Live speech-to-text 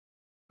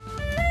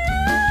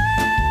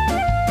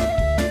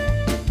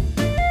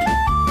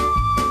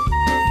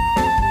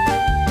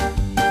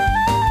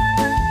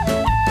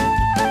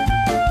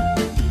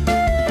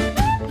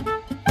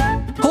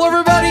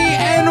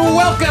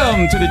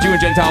to the Jew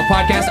and Gentile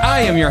podcast.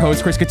 I am your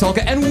host, Chris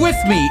Katulka, and with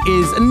me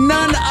is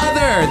none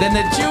other than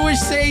the Jewish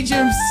sage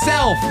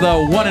himself,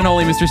 the one and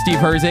only Mr. Steve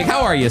Herzig.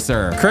 How are you,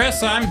 sir?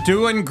 Chris, I'm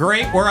doing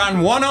great. We're on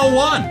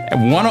 101.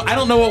 I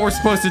don't know what we're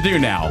supposed to do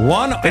now.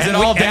 Is it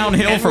all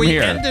downhill from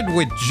here? We ended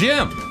with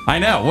Jim. I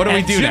know. What do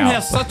we do Jim now?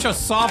 has such a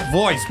soft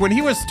voice. When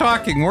he was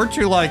talking, weren't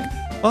you like,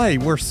 "Hey,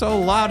 we're so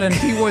loud," and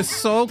he was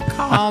so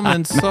calm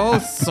and so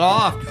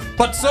soft,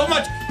 but so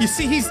much. You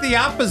see, he's the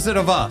opposite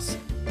of us.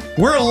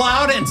 We're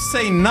loud and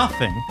say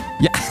nothing.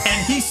 Yeah.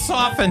 And he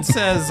soft and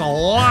says a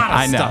lot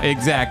of stuff. I know,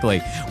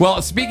 exactly.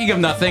 Well, speaking of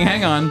nothing,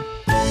 hang on.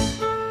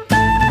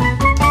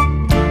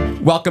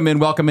 Welcome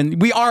in.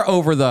 We are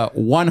over the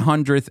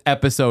 100th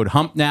episode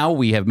hump now.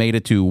 We have made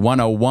it to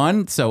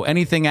 101. So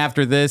anything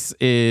after this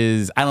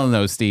is, I don't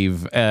know,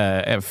 Steve,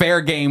 a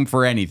fair game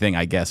for anything,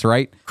 I guess,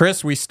 right?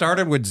 Chris, we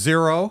started with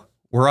 0.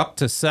 We're up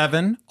to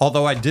 7,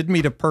 although I did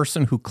meet a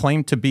person who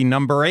claimed to be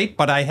number 8,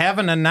 but I have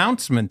an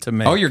announcement to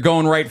make. Oh, you're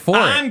going right for it.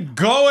 I'm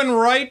going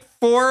right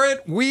for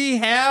it. We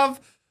have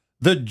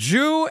the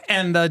Jew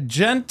and the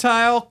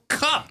Gentile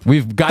cup.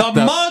 We've got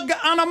the mug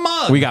on a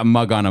mug. We got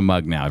mug on a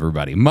mug now,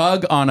 everybody.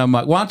 Mug on a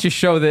mug. Why don't you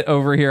show that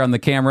over here on the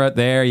camera?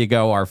 There you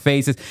go, our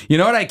faces. You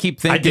know what I keep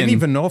thinking? I didn't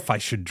even know if I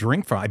should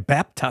drink from it. I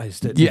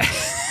baptized it. Yeah.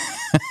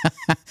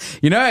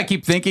 You know what I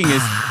keep thinking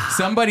is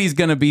somebody's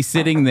going to be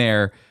sitting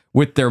there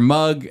with their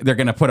mug. They're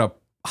going to put a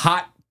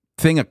hot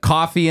thing of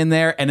coffee in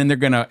there, and then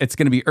it's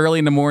going to be early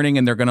in the morning,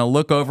 and they're going to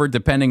look over,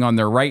 depending on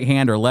their right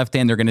hand or left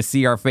hand, they're going to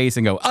see our face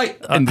and go, "Ay,"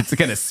 and it's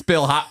going to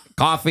spill hot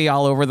coffee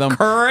all over them.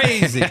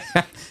 Crazy.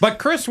 But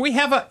Chris, we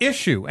have an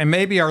issue, and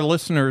maybe our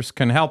listeners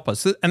can help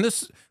us. And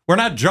we're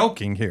not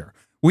joking here.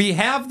 We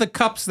have the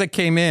cups that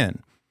came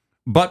in,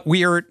 but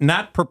we are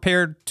not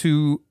prepared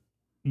to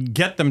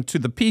get them to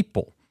the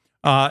people.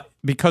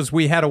 Because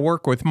we had to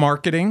work with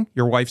marketing.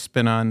 Your wife's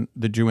been on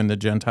the Jew and the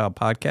Gentile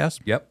podcast.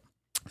 Yep.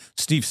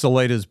 Steve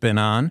Saleta's been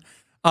on.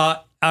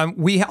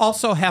 We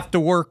also have to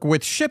work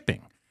with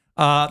shipping.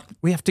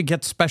 We have to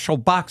get special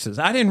boxes.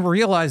 I didn't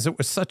realize it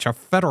was such a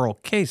federal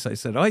case. I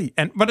said,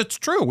 but it's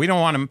true. We don't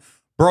want them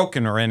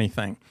broken or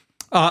anything.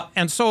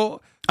 And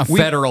so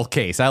federal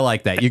case. I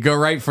like that. You go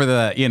right for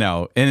the,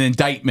 an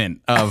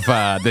indictment of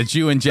the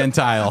Jew and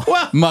Gentile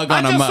mug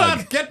on a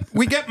mug.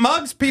 We get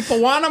mugs.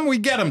 People want them. We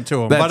get them to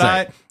them. That's but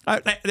right. I,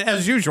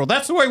 as usual,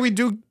 that's the way we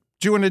do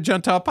Jew and the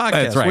Gentile podcast.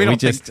 That's right. We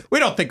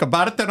don't think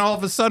about it. Then all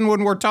of a sudden,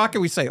 when we're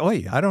talking, we say,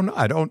 I don't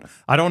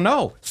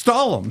know.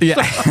 Stall them. Yeah.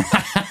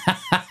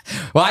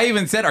 Well, I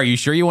even said, "Are you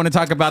sure you want to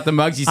talk about the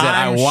mugs?" You said,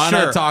 "I want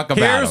to talk about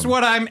them." Here's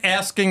what I'm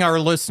asking our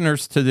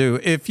listeners to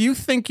do. If you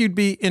think you'd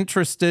be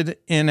interested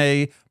in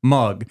a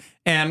mug,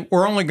 and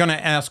we're only going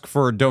to ask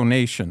for a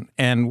donation,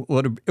 and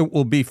it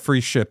will be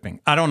free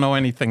shipping. I don't know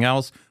anything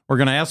else. We're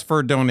going to ask for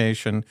a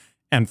donation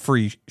and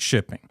free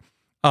shipping.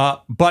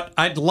 But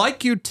I'd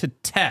like you to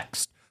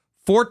text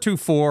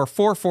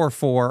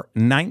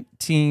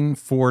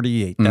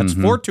 424-444-1948. That's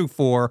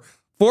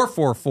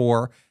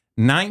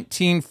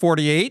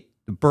 424-444-1948.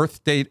 The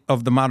birth date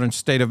of the modern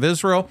state of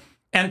Israel,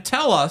 and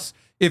tell us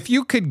if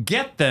you could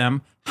get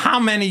them, how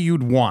many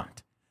you'd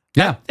want.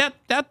 Yeah,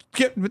 that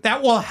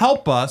will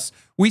help us.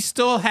 We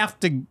still have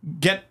to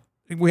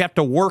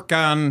work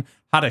on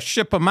how to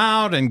ship them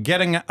out and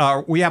getting.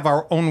 We have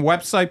our own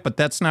website, but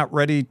that's not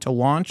ready to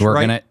launch.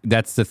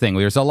 That's the thing.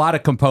 There's a lot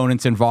of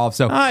components involved.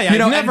 So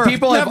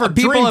people have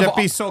dreamed it'd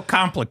be so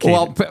complicated.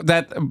 Well,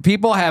 that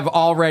people have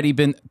already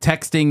been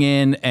texting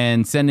in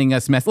and sending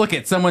us messages.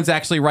 Look, someone's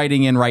actually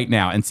writing in right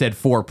now and said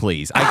 4,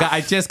 please.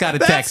 I just got a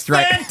text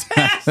right.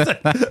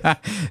 Fantastic.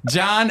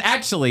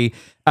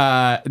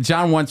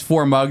 John wants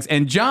 4 mugs,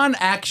 and John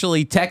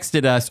actually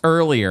texted us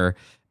earlier.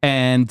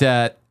 And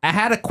I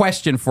had a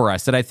question for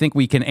us that I think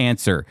we can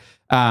answer.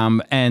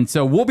 And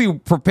so we'll be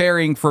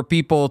preparing for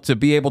people to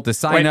be able to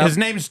sign up. His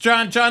name's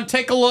John. John,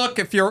 take a look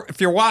if you're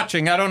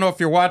watching. I don't know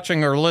if you're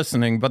watching or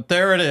listening, but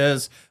there it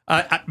is.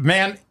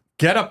 Man,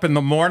 get up in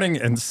the morning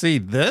and see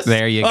this.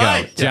 There you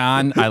go.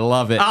 John, I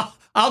love it.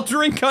 I'll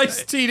drink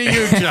iced tea to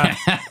you, John.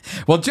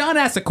 Well, John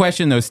asked a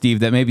question, though,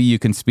 Steve, that maybe you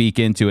can speak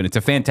into, and it's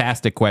a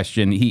fantastic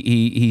question.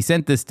 He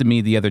sent this to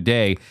me the other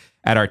day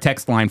at our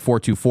text line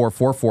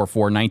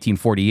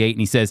 424-444-1948, and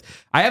he says,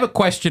 "I have a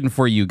question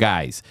for you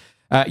guys.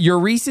 Your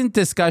recent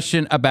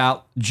discussion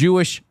about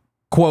Jewish,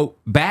 quote,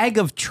 bag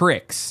of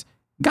tricks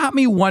got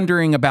me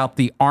wondering about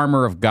the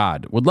armor of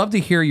God. Would love to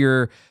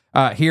hear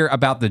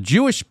about the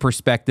Jewish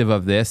perspective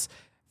of this.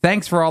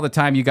 Thanks for all the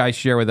time you guys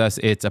share with us.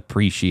 It's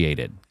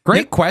appreciated."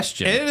 Great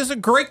question. It is a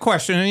great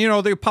question.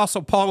 And, the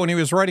Apostle Paul, when he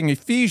was writing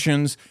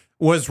Ephesians,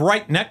 was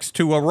right next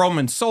to a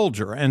Roman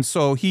soldier. And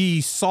so he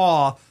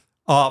saw,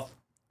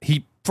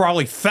 he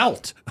probably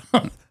felt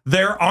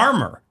their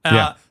armor.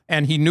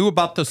 And he knew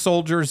about the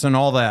soldiers and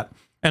all that.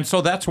 And so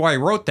that's why he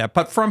wrote that.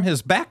 But from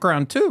his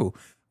background, too,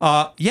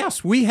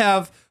 yes, we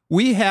have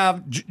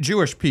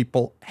Jewish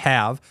people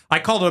have. I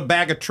called it a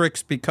bag of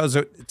tricks because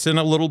it's in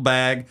a little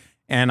bag,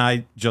 and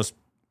I just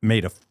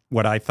made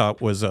what I thought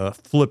was a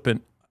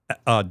flippant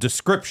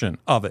description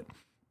of it.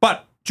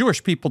 But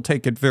Jewish people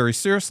take it very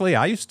seriously.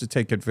 I used to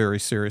take it very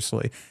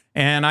seriously.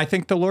 And I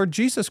think the Lord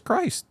Jesus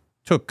Christ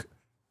took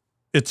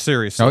it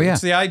seriously. Oh, yeah.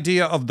 It's the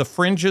idea of the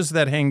fringes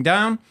that hang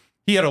down.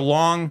 He had a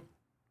long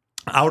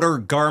outer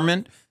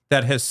garment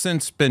that has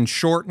since been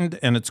shortened,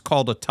 and it's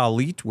called a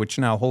talit, which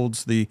now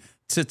holds the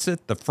tzitzit,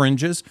 the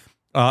fringes.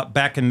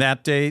 Back in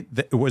that day,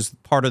 it was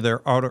part of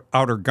their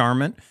outer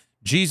garment.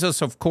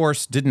 Jesus, of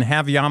course, didn't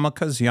have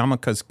yarmulkes.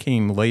 Yarmulkes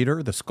came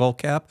later, the skull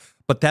cap,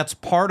 but that's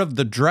part of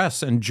the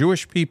dress. And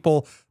Jewish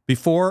people,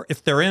 before,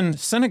 if they're in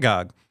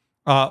synagogue,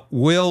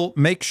 will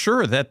make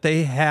sure that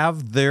they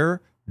have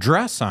their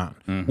dress on,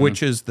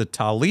 which is the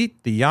talit,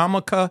 the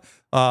yarmulke.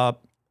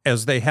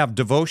 As they have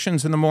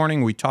devotions in the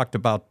morning, we talked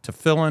about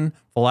tefillin,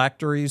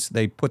 phylacteries.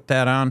 They put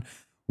that on.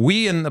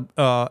 We,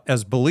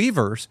 as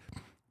believers,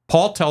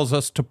 Paul tells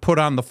us to put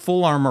on the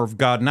full armor of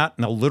God, not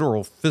in a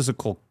literal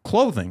physical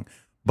clothing,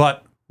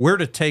 but we're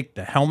to take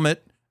the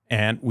helmet,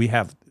 and we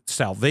have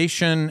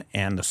salvation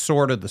and the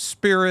sword of the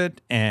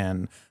Spirit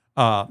and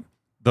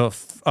the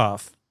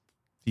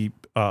See,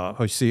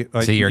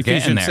 you're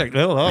getting there. You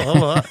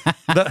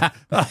got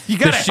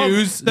the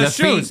shoes, the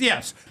shoes, feet.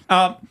 yes.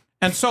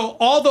 And so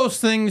all those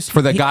things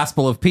For the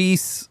gospel of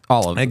peace,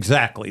 all of it.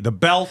 exactly, the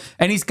belt.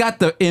 And he's got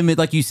the image,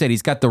 like you said,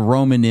 he's got the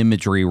Roman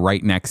imagery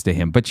right next to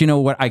him. But you know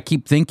what I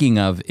keep thinking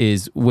of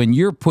is when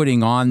you're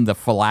putting on the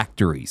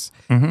phylacteries,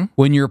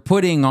 when you're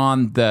putting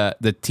on the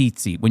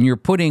tzitzit, when you're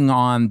putting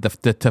on the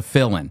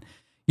tefillin,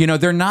 you know,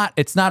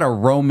 it's not a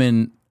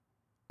Roman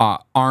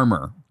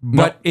armor,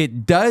 but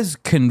it does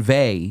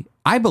convey,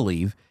 I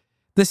believe,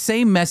 the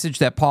same message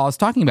that Paul is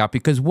talking about,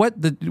 because what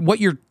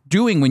you're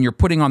doing when you're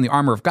putting on the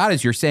armor of God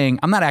is you're saying,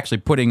 I'm not actually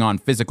putting on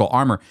physical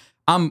armor.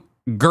 I'm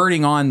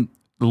girding on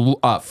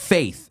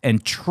faith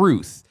and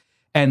truth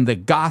and the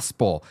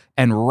gospel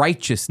and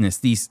righteousness.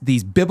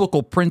 These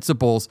biblical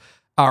principles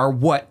are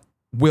what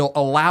will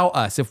allow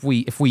us, if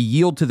we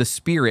yield to the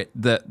Spirit,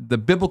 the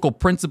biblical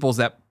principles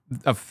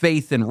of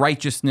faith and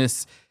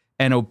righteousness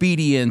and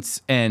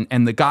obedience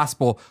and the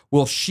gospel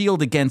will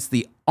shield against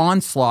the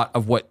onslaught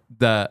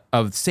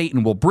of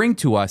Satan will bring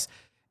to us.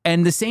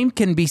 And the same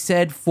can be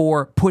said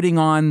for putting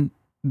on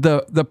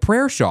the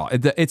prayer shawl.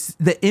 It's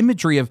the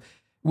imagery of,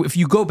 if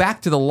you go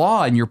back to the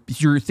law and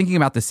you're thinking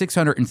about the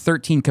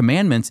 613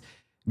 commandments,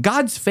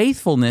 God's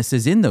faithfulness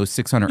is in those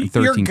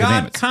 613 commandments.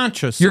 You're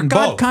God-conscious. You're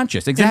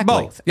God-conscious, exactly.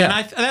 In both. Yeah.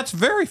 And that's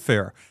very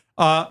fair.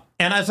 And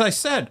as I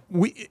said,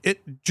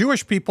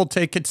 Jewish people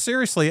take it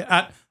seriously.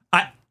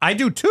 I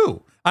do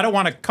too. I don't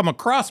want to come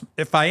across,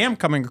 if I am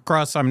coming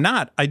across, I'm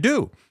not. I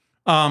do.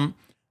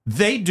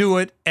 They do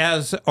it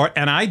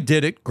and I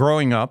did it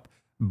growing up,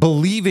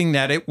 believing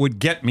that it would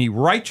get me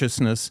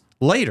righteousness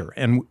later.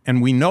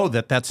 And we know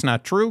that that's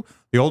not true.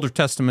 The Older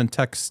Testament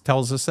text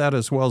tells us that,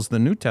 as well as the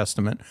New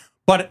Testament.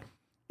 But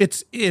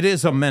it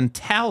is a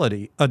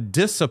mentality, a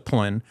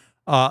discipline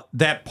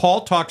that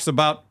Paul talks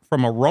about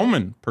from a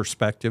Roman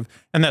perspective,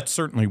 and that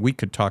certainly we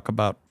could talk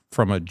about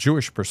from a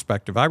Jewish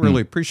perspective. I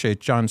really appreciate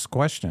John's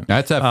question.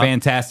 That's a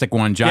fantastic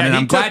one, John, and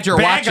I'm glad you're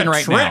watching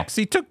right now.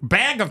 He took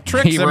bag of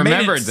tricks and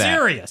made it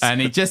serious. And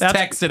he just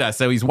texted us,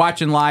 so he's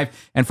watching live.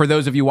 And for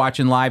those of you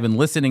watching live and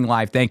listening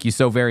live, thank you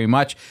so very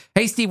much.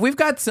 Hey, Steve, we've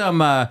got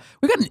an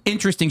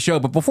interesting show,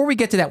 but before we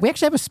get to that, we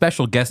actually have a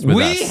special guest with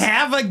us. We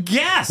have a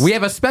guest! We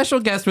have a special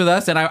guest with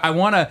us, and I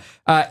want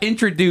to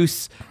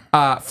introduce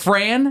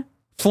Fran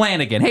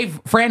Flanagan. Hey,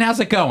 Fran, how's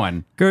it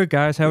going? Good,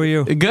 guys. How are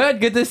you? Good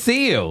to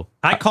see you.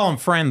 I call him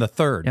Fran the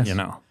Third, Yes. you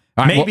know.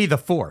 Right, Maybe the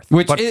fourth.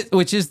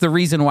 Which is the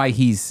reason why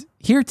he's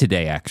here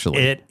today, actually.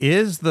 It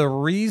is the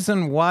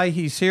reason why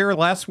he's here.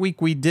 Last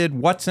week we did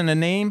What's in a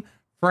Name.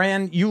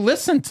 Fran, you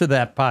listened to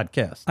that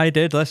podcast. I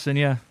did listen,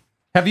 yeah.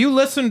 Have you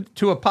listened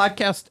to a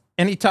podcast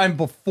anytime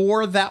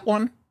before that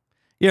one?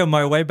 Yeah,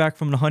 my way back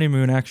from the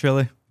honeymoon,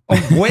 actually.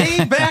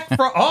 Way back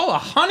from a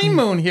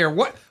honeymoon here.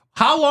 What?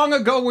 How long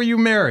ago were you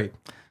married?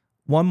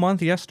 1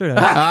 month yesterday.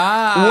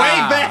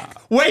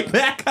 Way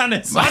back on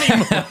his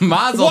honeymoon.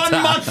 Mazel 1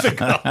 tov. month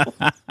ago.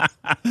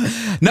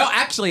 No,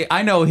 actually,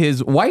 I know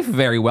his wife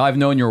very well. I've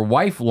known your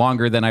wife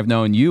longer than I've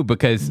known you,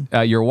 because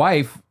your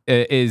wife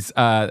is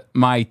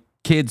my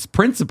kid's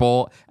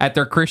principal at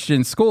their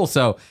Christian school.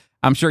 So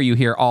I'm sure you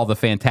hear all the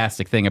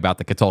fantastic thing about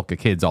the Katolka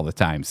kids all the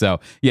time. So,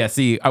 yeah,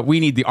 see,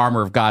 we need the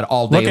armor of God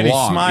all day Look at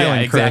long. he's smiling,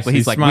 yeah, exactly. Chris.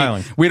 He's like,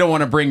 smiling. We don't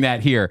want to bring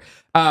that here.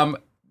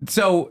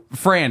 So,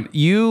 Fran,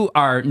 you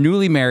are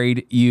newly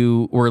married.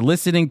 You were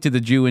listening to the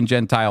Jew and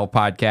Gentile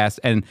podcast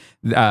and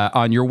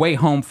on your way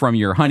home from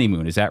your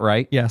honeymoon. Is that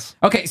right? Yes.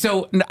 Okay,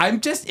 so I'm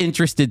just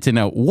interested to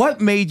know, what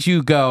made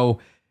you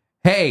go,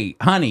 hey,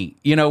 honey,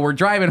 we're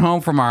driving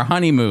home from our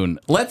honeymoon.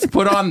 Let's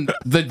put on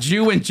the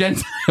Jew and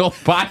Gentile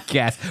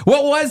podcast.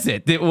 What was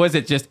it? Was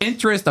it just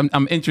interest?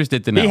 I'm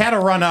interested to know. He had to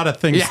run out of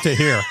things to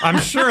hear. I'm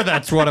sure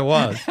that's what it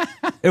was.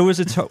 It was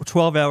a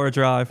 12-hour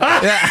drive.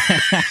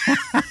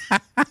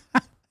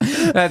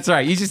 That's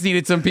right. You just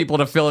needed some people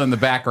to fill in the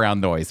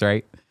background noise,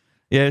 right?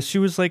 Yeah, she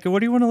was like, what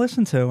do you want to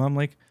listen to? I'm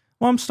like,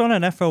 well, I'm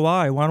starting an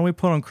FOI. Why don't we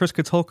put on Chris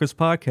Katolka's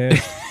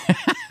podcast?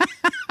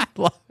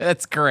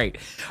 That's great.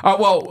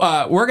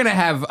 We're going to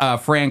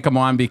have Fran come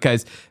on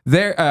because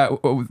we're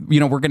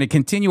going to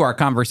continue our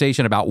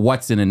conversation about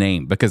what's in a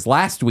name. Because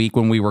last week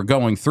when we were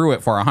going through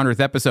it for our 100th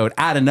episode,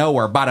 out of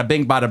nowhere, bada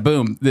bing, bada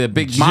boom, the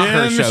big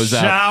Maher shows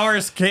up.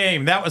 Showers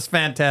came. That was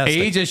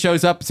fantastic. He just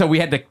shows up, so we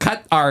had to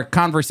cut our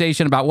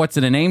conversation about what's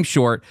in a name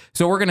short.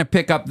 So we're going to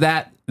pick up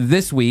that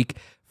this week.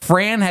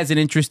 Fran has an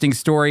interesting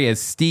story as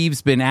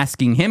Steve's been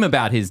asking him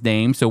about his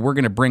name, so we're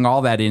going to bring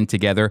all that in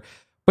together.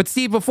 But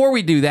Steve, before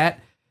we do that,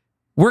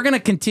 we're going to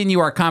continue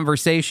our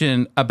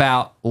conversation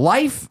about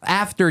life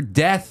after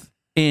death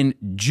in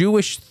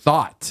Jewish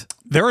thought.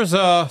 There is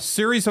a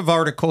series of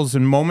articles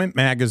in Moment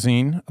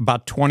magazine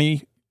about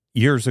 20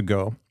 years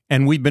ago,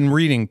 and we've been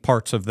reading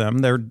parts of them.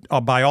 They're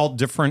by all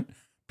different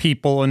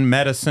people in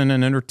medicine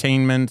and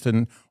entertainment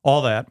and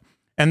all that.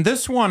 And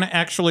this one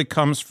actually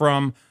comes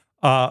from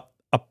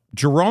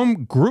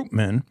Jerome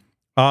Groopman.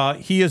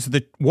 He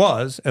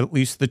was at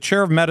least the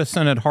chair of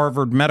medicine at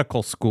Harvard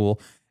Medical School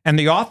and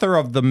the author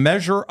of The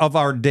Measure of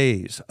Our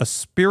Days, A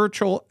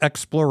Spiritual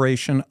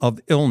Exploration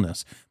of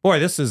Illness. Boy,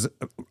 this is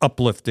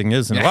uplifting,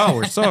 isn't it? Wow,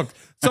 we're so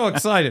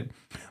excited.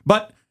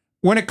 But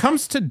when it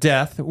comes to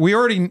death, we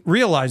already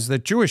realize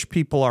that Jewish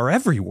people are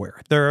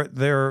everywhere.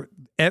 They're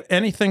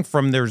anything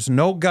from there's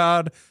no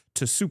God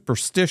to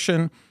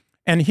superstition.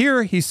 And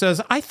here he says,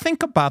 I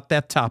think about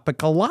that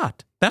topic a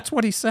lot. That's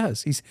what he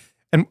says.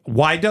 And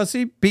why does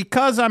he?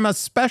 Because I'm a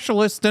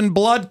specialist in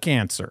blood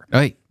cancer.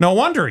 Right. No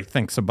wonder he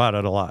thinks about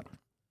it a lot.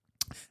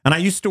 And I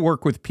used to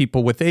work with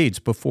people with AIDS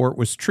before it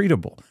was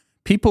treatable,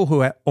 people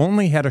who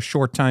only had a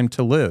short time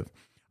to live.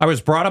 I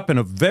was brought up in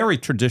a very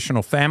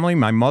traditional family.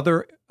 My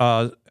mother's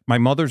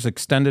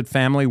extended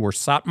family were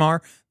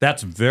Satmar.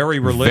 That's very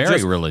religious.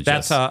 Very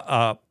religious.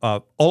 That's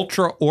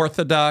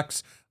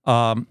ultra-Orthodox.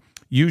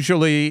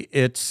 Usually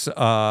it's...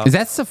 Is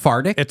that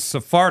Sephardic? It's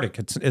Sephardic.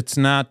 It's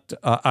not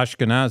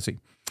Ashkenazi.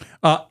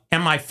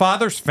 And my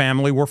father's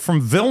family were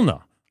from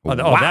Vilna.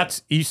 Wow.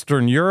 That's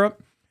Eastern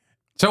Europe.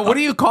 So what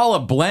do you call a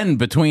blend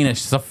between a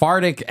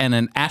Sephardic and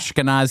an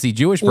Ashkenazi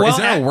Jewish person? Is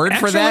there a word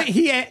for that?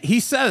 He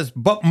says,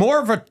 but more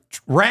of a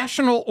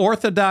rational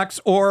Orthodox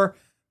or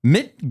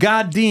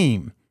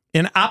mitgadim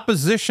in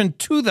opposition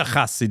to the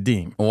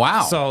Hasidim.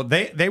 Wow. So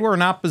they were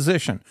in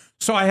opposition.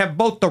 So I have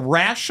both the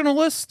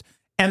rationalist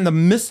and the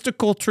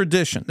mystical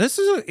tradition. This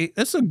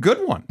is a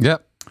good one.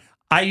 Yep.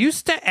 I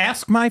used to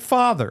ask my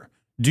father,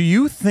 do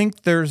you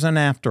think there's an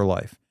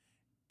afterlife?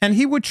 And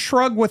he would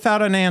shrug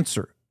without an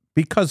answer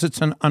because it's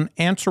an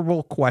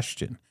unanswerable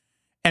question.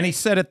 And he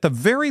said, at the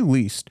very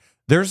least,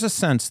 there's a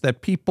sense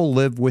that people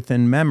live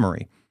within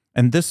memory.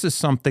 And this is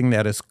something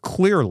that is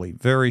clearly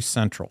very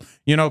central.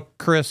 You know,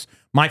 Chris,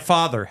 my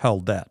father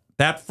held that.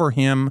 That for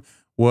him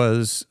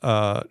was,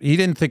 he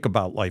didn't think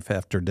about life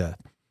after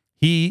death.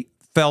 He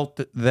felt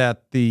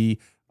that the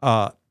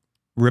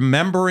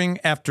remembering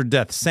after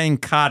death, saying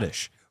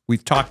Kaddish,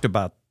 we've talked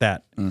about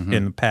that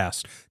in the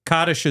past.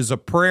 Kaddish is a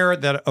prayer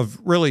that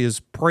really is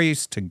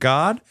praise to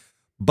God,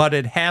 but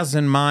it has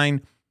in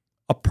mind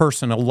a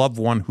person, a loved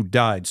one who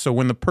died. So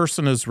when the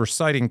person is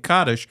reciting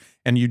Kaddish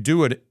and you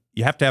do it,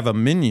 you have to have a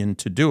minyan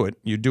to do it.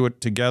 You do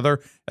it together,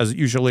 as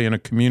usually in a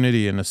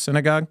community in a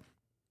synagogue,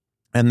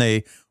 and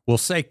they will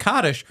say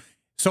Kaddish.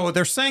 So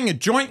they're saying it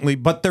jointly,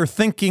 but they're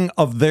thinking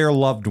of their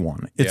loved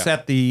one. It's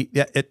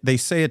they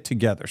say it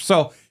together.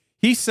 So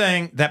he's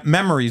saying that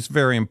memory is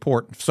very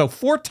important. So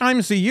 4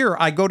 times a year,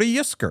 I go to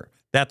Yizkor.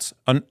 That's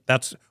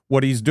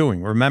what he's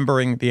doing,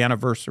 remembering the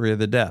anniversary of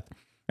the death.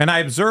 And I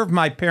observe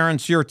my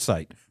parents'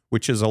 yurtzeit,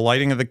 which is a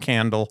lighting of the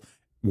candle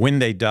when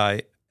they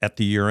die at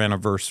the year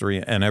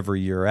anniversary and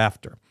every year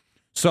after.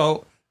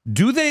 So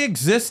do they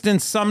exist in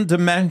some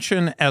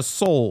dimension as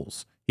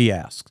souls, he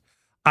asks.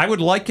 I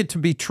would like it to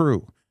be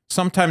true.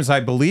 Sometimes I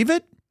believe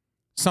it,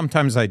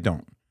 sometimes I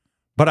don't.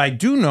 But I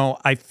do know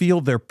I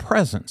feel their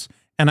presence,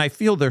 and I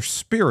feel their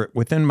spirit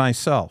within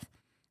myself.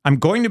 I'm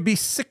going to be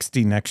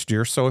 60 next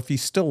year, so if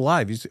he's still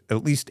alive, he's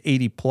at least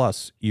 80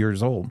 plus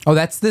years old. Oh,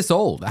 that's this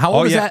old. How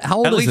old is that? How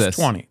old is this? At least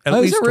 20. At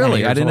least 20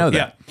 really? I didn't know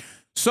that. Yeah.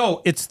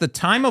 So it's the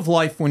time of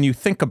life when you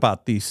think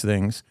about these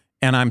things,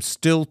 and I'm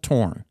still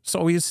torn.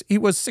 So he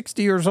was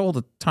 60 years old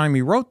at the time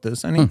he wrote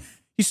this, and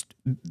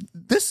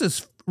this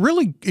is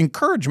really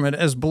encouragement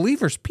as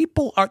believers.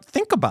 People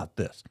think about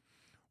this.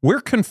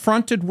 We're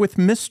confronted with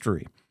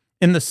mystery.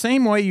 In the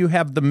same way you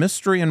have the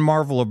mystery and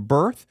marvel of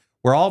birth,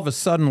 where all of a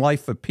sudden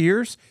life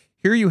appears,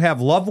 here you have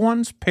loved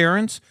ones,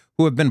 parents,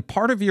 who have been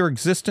part of your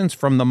existence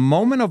from the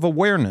moment of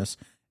awareness,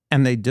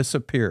 and they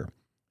disappear.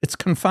 It's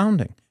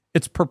confounding.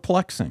 It's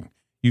perplexing.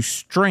 You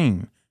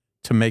strain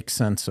to make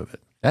sense of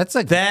it. That's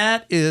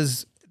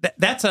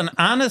an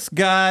honest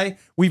guy.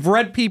 We've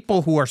read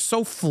people who are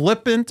so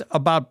flippant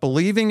about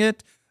believing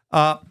it,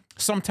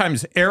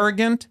 sometimes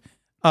arrogant.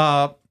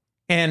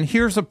 And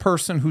here's a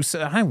person who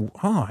said, I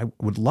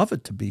would love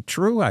it to be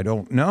true. I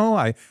don't know.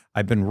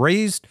 I've been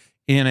raised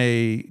in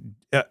an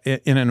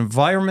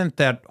environment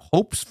that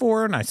hopes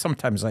for it, and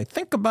sometimes I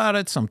think about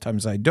it,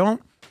 sometimes I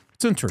don't.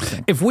 It's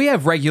interesting. If we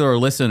have regular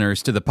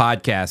listeners to the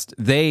podcast,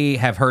 they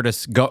have heard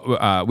us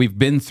go. We've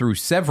been through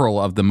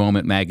several of the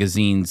Moment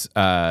Magazine's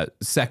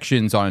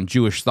sections on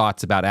Jewish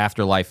thoughts about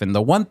afterlife, and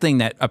the one thing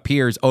that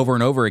appears over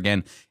and over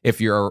again, if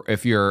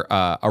you're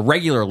a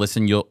regular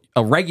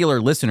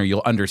listener,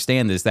 you'll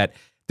understand is that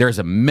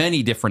there's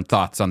many different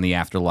thoughts on the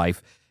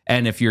afterlife,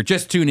 and if you're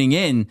just tuning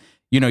in,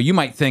 you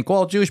might think,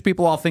 well, Jewish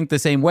people all think the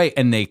same way,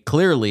 and they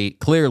clearly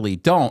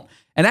don't.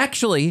 And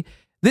actually,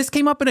 this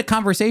came up in a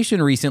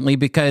conversation recently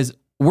because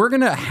we're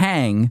going to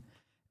hang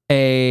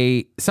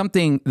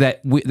something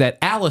that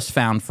Alice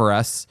found for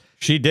us.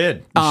 She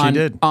did.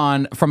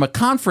 From a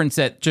conference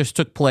that just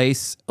took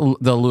place,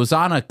 the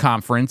Lausanne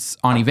conference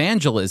on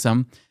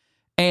evangelism.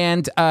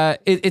 And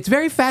it's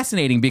very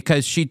fascinating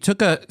because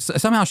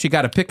somehow she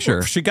got a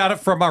picture. She got it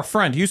from our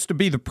friend. He used to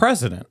be the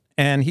president,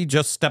 and he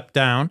just stepped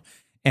down,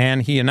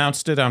 and he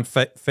announced it on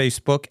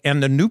Facebook,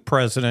 and the new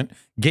president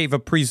gave a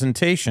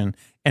presentation,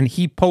 and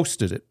he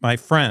posted it. My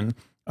friend,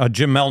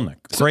 Jim Melnick,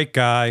 great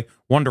guy,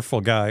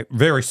 wonderful guy,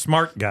 very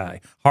smart guy,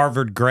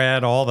 Harvard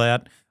grad, all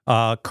that,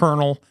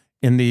 colonel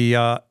in the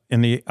I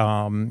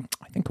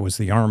think it was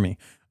the Army.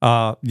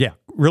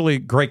 Really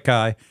great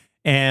guy.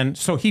 And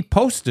so he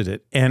posted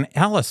it, and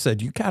Alice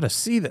said, "You got to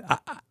see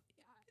that."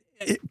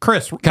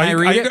 Chris, can I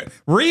read it?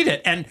 Read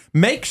it, and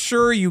make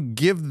sure you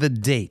give the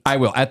date. I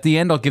will. At the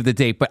end, I'll give the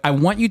date. But I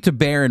want you to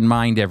bear in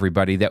mind,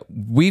 everybody, that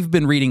we've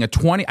been reading I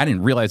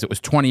didn't realize it was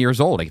 20 years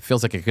old. It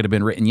feels like it could have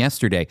been written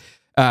yesterday.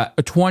 A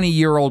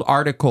 20-year-old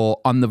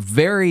article on the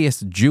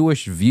various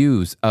Jewish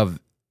views of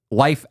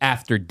life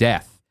after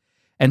death.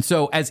 And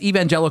so as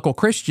evangelical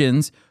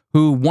Christians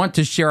who want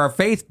to share our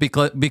faith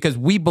because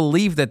we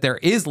believe that there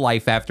is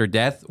life after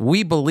death.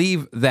 We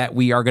believe that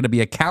we are going to be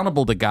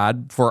accountable to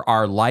God for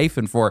our life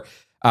and for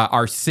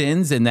our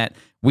sins, and that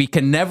we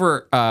can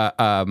never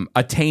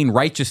attain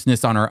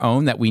righteousness on our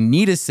own, that we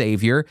need a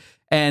Savior.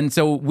 And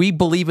so we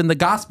believe in the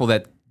gospel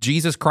that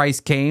Jesus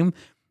Christ came,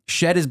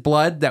 shed his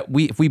blood, that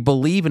if we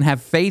believe and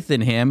have faith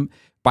in him,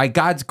 by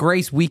God's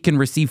grace, we can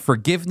receive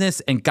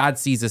forgiveness, and God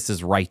sees us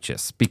as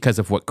righteous because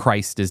of what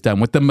Christ has done,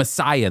 what the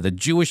Messiah, the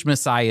Jewish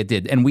Messiah,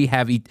 did. And we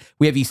have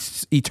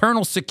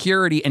eternal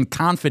security and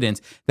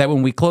confidence that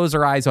when we close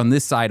our eyes on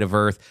this side of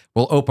earth,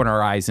 we'll open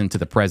our eyes into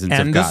the presence of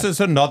God. And this is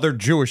another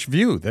Jewish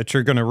view that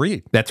you're going to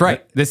read. That's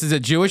right. This is a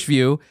Jewish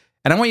view.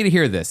 And I want you to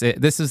hear this.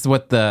 This is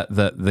what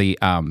the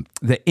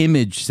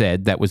image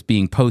said that was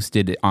being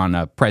posted on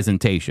a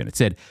presentation. It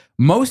said,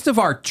 most of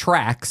our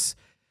tracts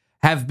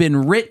have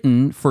been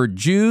written for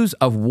Jews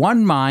of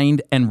one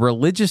mind and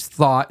religious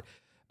thought,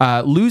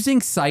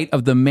 losing sight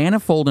of the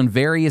manifold and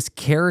various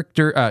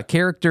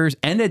characters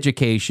and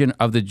education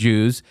of the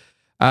Jews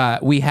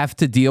we have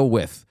to deal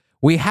with.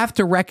 We have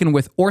to reckon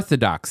with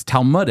Orthodox,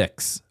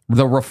 Talmudics,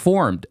 the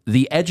Reformed,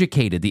 the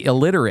educated, the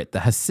illiterate, the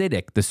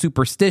Hasidic, the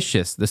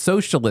superstitious, the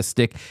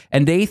socialistic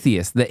and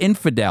atheist, the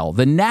infidel,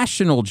 the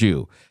national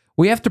Jew.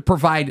 We have to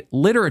provide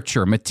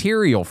literature,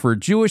 material for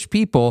Jewish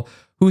people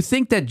who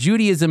think that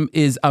Judaism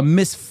is a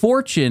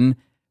misfortune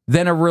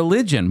than a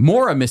religion,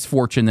 more a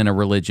misfortune than a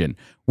religion.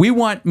 We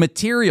want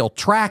material,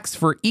 tracts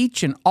for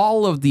each and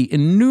all of the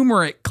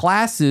innumerate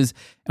classes,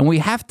 and we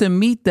have to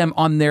meet them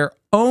on their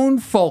own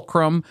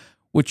fulcrum,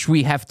 which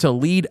we have to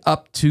lead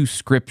up to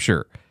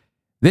Scripture.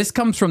 This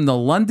comes from the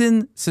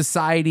London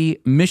Society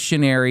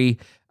Missionary,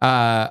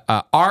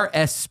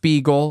 R.S.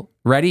 Spiegel.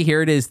 Ready?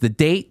 Here it is. The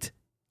date,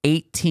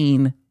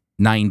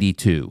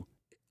 1892.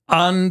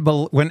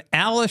 When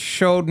Alice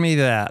showed me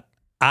that,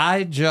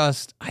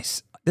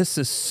 this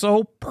is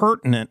so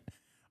pertinent.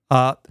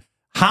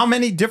 How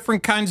many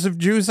different kinds of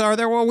Jews are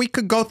there? Well, we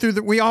could go through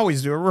that. We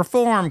always do.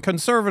 Reform,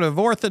 conservative,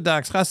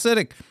 Orthodox,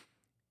 Hasidic.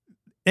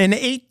 In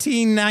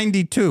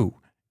 1892,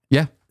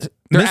 yeah, they're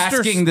Mr.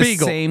 asking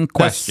Spiegel, the same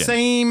question. The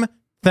same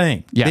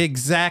thing. Yeah. The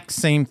exact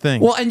same thing.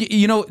 Well, and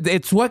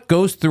it's what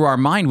goes through our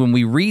mind when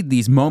we read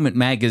these Moment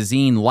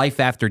Magazine, Life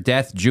After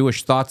Death,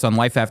 Jewish Thoughts on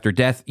Life After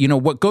Death.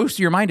 What goes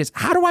through your mind is,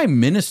 how do I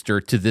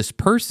minister to this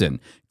person?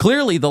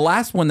 Clearly, the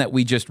last one that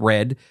we just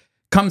read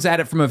comes at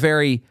it from a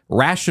very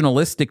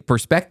rationalistic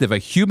perspective, a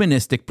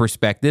humanistic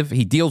perspective.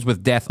 He deals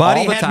with death all the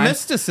time. But he had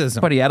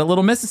mysticism. But he had a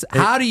little mysticism.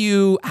 How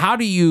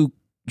do you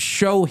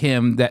show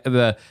him that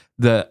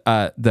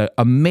the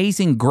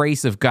amazing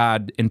grace of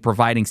God in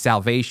providing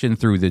salvation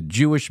through the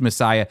Jewish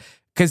Messiah?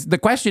 Because the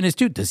question is,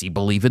 too, does he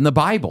believe in the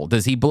Bible?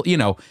 Does he,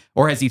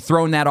 or has he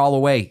thrown that all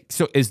away?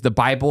 So is the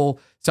Bible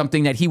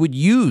something that he would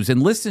use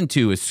and listen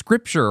to as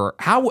Scripture?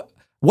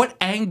 What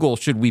angle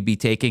should we be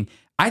taking?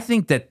 I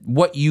think that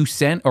what you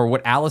sent, or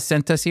what Alice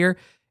sent us here,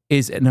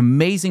 is an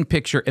amazing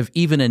picture of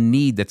even a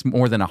need that's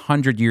more than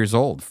 100 years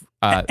old.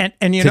 And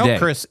today.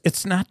 Chris,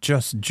 it's not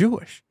just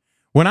Jewish.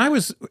 When I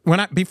was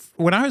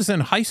in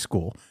high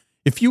school,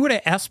 if you would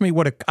have asked me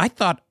I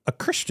thought a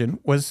Christian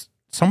was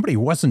somebody who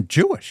wasn't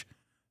Jewish.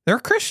 They're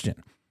a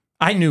Christian.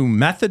 I knew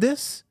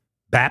Methodists,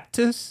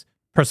 Baptists,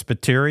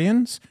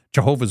 Presbyterians,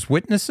 Jehovah's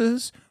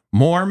Witnesses,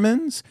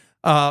 Mormons,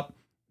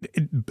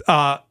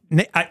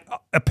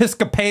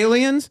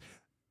 Episcopalians.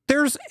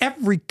 There's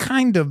every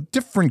kind of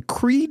different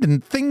creed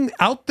and thing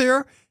out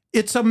there.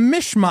 it's a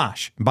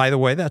mishmash. By the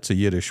way, that's a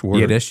Yiddish word.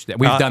 Yiddish.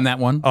 We've done that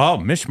one. Oh,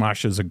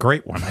 mishmash is a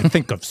great one. I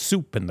think of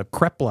soup and the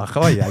kreplach.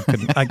 Oh, yeah,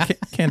 I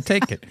can't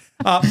take it.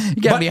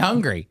 You got me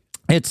hungry.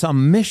 It's a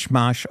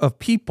mishmash of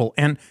people.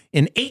 And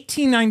in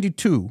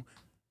 1892,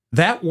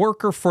 that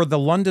worker for the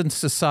London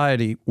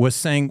Society was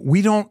saying,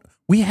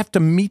 we have to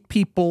meet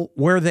people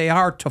where they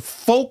are to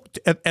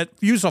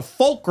use a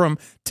fulcrum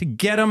to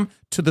get them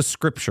to the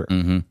scripture.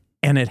 Mm-hmm.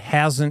 And it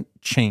hasn't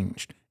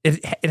changed.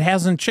 It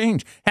hasn't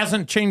changed.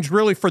 Hasn't changed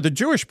really for the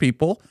Jewish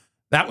people.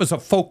 That was a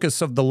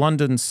focus of the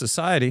London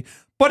Society.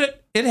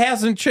 But it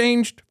hasn't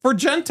changed for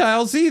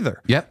Gentiles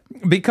either. Yep.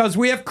 Because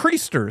we have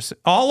creasters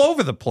all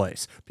over the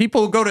place.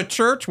 People who go to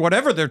church,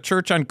 whatever their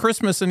church, on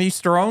Christmas and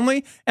Easter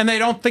only, and they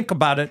don't think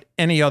about it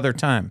any other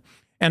time.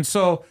 And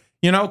so,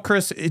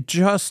 Chris, it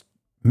just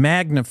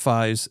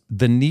magnifies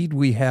the need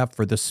we have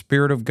for the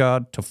Spirit of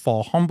God to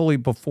fall humbly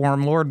before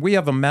Him. Lord, we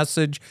have a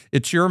message.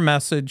 It's your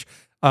message.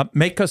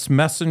 Make us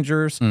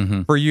messengers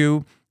for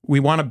you. We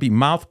want to be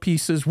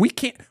mouthpieces.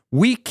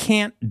 We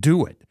can't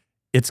do it.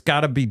 It's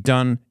got to be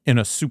done in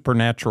a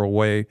supernatural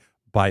way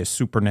by a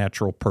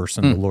supernatural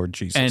person, the Lord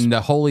Jesus. And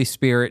the Holy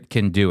Spirit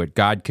can do it.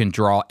 God can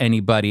draw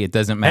anybody. It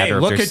doesn't matter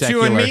if look they're at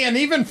secular. you and me and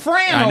even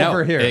Fran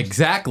over here.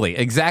 Exactly.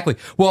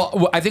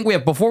 Well, I think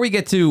before we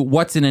get to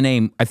what's in a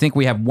name, I think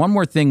we have one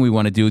more thing we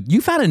want to do.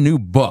 You found a new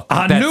book.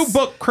 New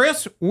book,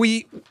 Chris.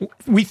 We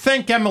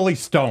thank Emily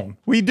Stone.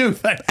 We do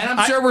thank. And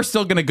I'm sure we're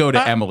still going to go to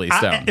Emily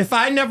Stone. If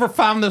I never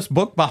found this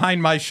book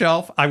behind my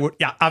shelf, I would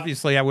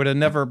have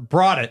never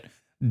brought it.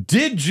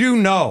 Did you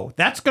know?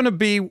 That's going to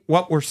be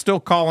what we're still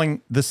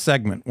calling this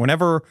segment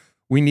whenever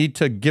we need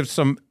to give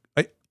some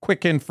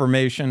quick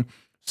information.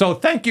 So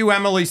thank you,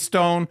 Emily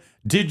Stone.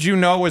 Did you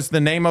know is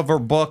the name of her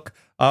book.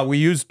 Let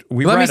me see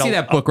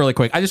that book really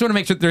quick. I just want to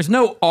make sure there's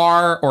no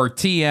R or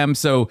TM.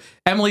 So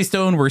Emily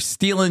Stone, we're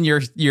stealing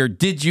your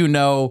Did You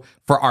Know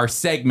for our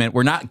segment.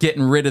 We're not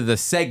getting rid of the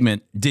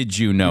segment Did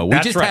You Know. We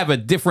have a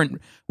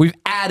different, we've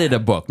added a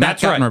book.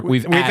 That's right.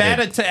 We've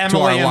added to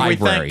Emily and we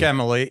thank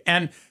Emily.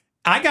 And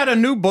I got a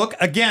new book,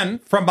 again,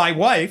 from my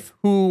wife,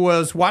 who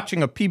was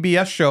watching a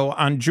PBS show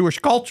on Jewish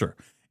culture.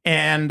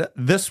 And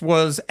this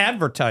was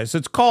advertised.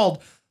 It's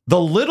called The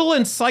Little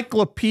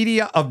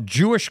Encyclopedia of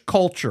Jewish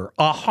Culture.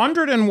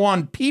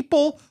 101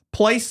 people,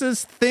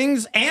 places,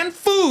 things, and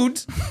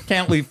foods.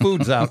 Can't leave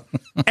foods out.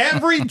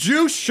 Every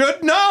Jew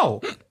should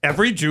know.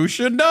 Every Jew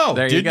should know.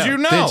 There you go. Did you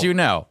know? Did you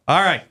know? All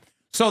right.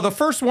 So the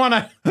first one,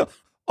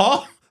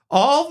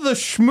 all the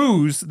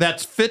schmooze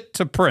that's fit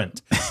to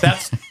print.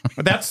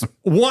 That's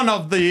one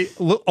of the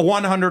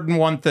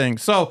 101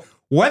 things. So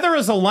whether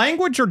as a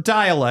language or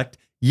dialect,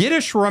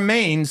 Yiddish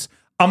remains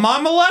a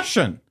Mama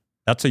Lesson.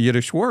 That's a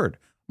Yiddish word.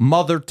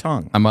 Mother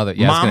tongue.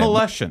 Mama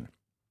Lesson.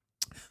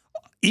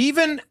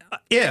 Even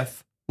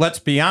if, let's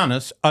be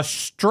honest, a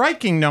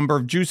striking number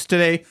of Jews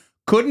today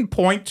couldn't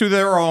point to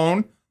their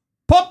own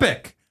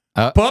pupik.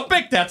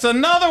 Pupik, that's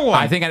another one.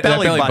 I think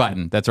belly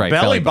button. That's right.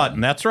 Belly button.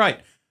 That's right.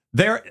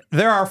 There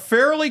are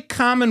fairly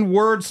common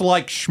words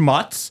like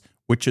schmutz,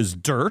 which is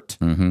dirt.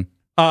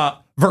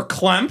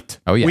 Verklempt.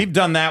 Oh, yeah. We've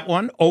done that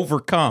one.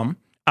 Overcome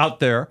out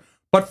there.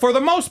 But for the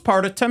most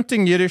part,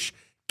 attempting Yiddish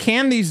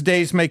can these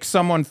days make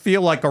someone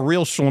feel like a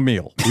real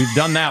schlemiel. We've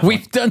done that one.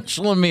 We've done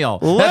schlemiel.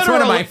 That's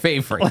one of my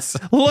favorites.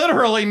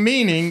 Literally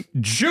meaning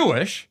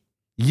Jewish.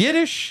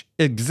 Yiddish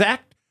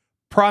exact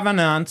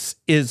provenance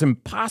is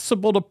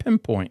impossible to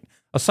pinpoint.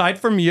 Aside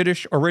from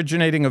Yiddish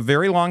originating a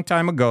very long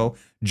time ago,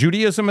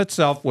 Judaism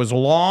itself was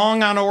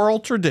long on oral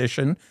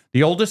tradition.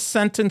 The oldest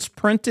sentence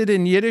printed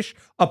in Yiddish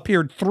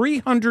appeared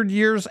 300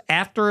 years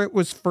after it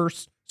was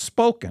first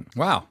spoken.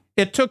 Wow.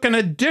 It took an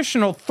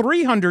additional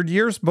 300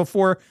 years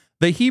before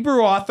the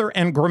Hebrew author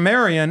and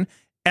grammarian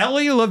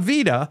Eli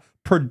Levita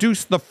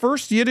produced the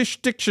first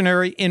Yiddish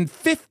dictionary in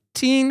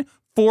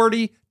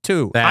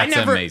 1542. That's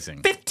amazing.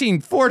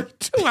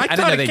 1542. I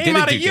thought it came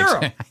out of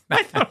Europe.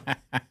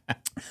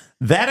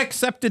 That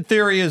accepted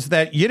theory is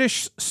that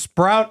Yiddish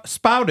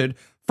sprouted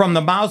from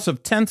the mouths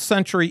of 10th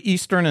century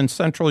Eastern and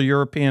Central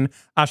European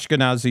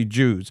Ashkenazi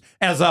Jews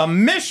as a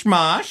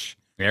mishmash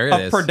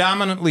of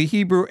predominantly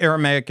Hebrew,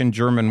 Aramaic, and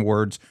German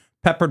words,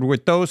 peppered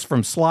with those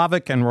from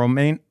Slavic and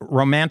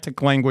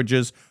Romantic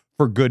languages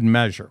for good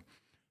measure.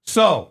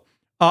 So,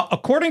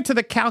 according to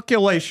the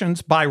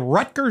calculations by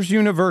Rutgers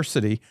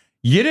University,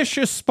 Yiddish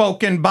is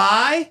spoken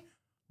by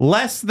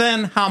less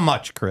than how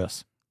much,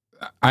 Chris?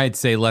 I'd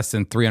say less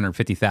than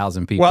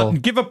 350,000 people. Well,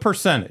 give a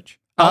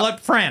percentage. I'll let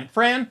Fran.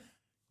 Fran,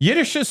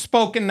 Yiddish is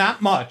spoken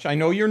not much. I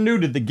know you're new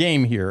to the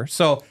game here.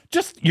 So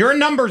you're a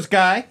numbers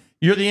guy.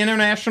 You're the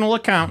international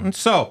accountant.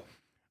 So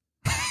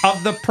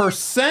of the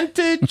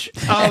percentage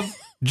of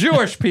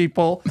Jewish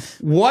people,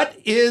 what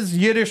is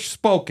Yiddish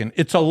spoken?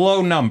 It's a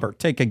low number.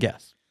 Take a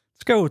guess.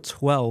 Let's go with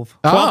 12.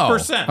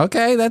 12%.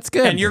 Okay, that's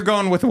good. And you're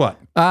going with what?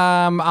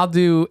 I'll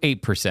do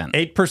 8%.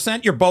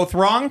 8%. You're both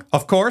wrong.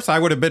 Of course, I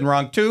would have been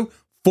wrong too.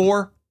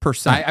 4%.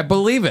 I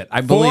believe it.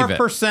 I believe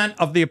 4%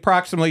 of the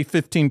approximately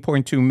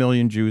 15.2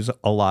 million Jews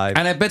alive.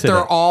 And I bet today.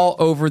 they're all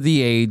over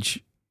the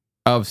age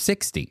of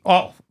 60.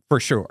 Oh, for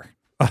sure.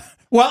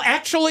 Well,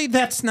 actually,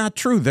 that's not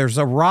true. There's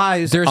a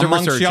rise There's a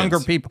amongst resurgence. younger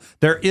people.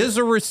 There is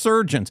a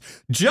resurgence.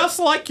 Just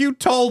like you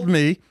told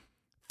me,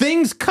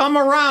 things come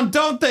around,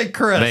 don't they,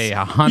 Chris? They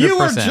 100%. You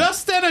were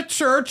just at a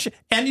church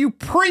and you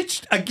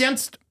preached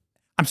against.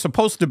 I'm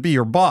supposed to be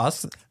your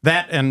boss.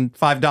 That and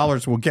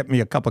 $5 will get me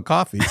a cup of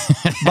coffee.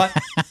 But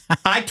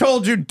I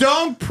told you,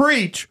 don't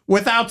preach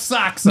without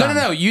socks on.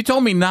 No. You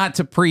told me not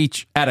to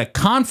preach at a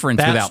conference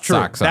That's without true.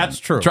 socks on. That's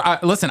true.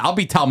 Listen, I'll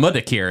be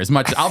Talmudic here as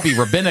much. I'll be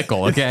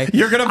rabbinical, okay?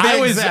 You're going to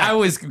be exact. I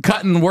was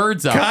cutting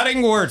words up.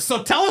 Cutting words.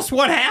 So tell us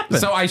what happened.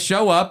 So I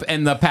show up,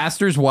 and the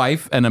pastor's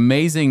wife, an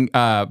amazing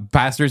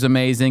pastor's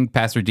amazing,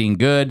 Pastor Dean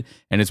Good,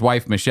 and his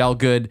wife, Michelle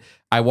Good.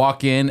 I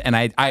walk in, and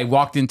I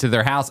walked into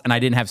their house, and I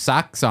didn't have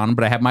socks on,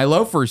 but I had my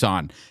loafers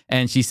on.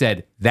 And she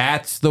said,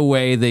 that's the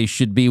way they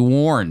should be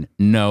worn.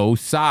 No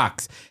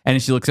socks.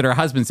 And she looks at her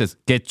husband and says,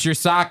 get your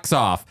socks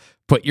off.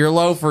 Put your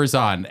loafers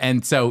on.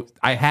 And so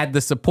I had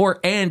the support,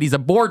 and he's a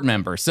board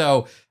member.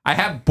 So I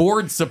have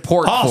board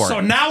support for so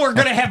it. now we're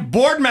going to have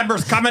board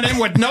members coming in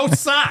with no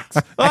socks.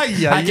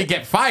 I could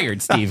get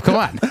fired, Steve. Come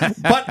on.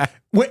 But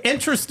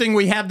interesting,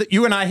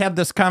 you and I had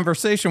this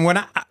conversation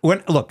when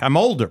look, I'm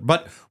older,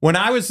 but when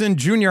I was in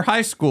junior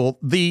high school,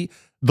 the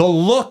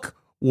look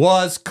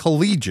was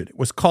collegiate. It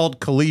was called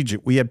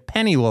collegiate. We had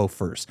penny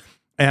loafers,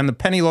 and the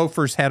penny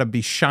loafers had to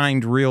be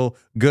shined real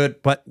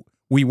good, but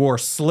we wore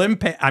slim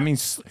pants. I mean,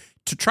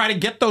 to try to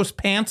get those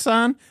pants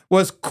on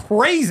was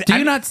crazy. Do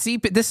you not see?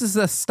 This is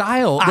the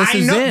style. This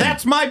is know. in.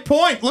 That's my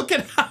point. Look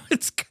at how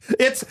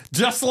it's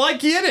just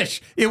like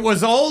Yiddish. It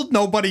was old.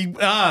 Nobody,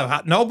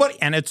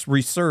 and it's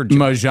resurgent.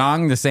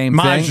 Mahjong, the same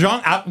thing.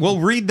 Mahjong. We'll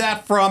read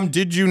that from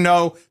Did You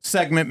Know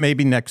segment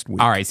maybe next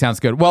week. All right, sounds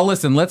good. Well,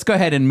 listen, let's go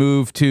ahead and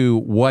move to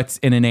what's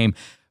in a name.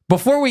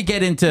 Before we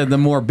get into the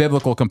more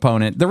biblical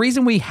component, the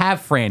reason we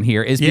have Fran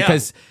here is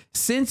because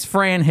since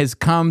Fran has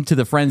come to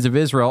the Friends of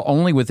Israel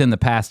only within the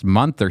past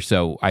month or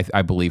so,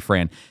 I believe,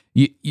 Fran,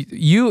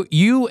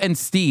 you and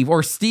Steve,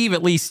 or Steve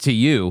at least to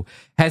you,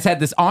 has had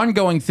this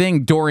ongoing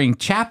thing during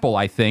chapel,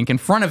 I think, in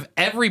front of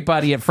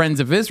everybody at Friends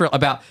of Israel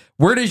about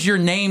where does your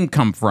name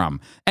come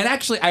from? And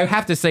actually, I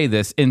have to say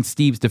this in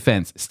Steve's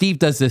defense. Steve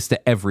does this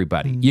to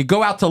everybody. You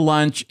go out to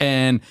lunch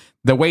and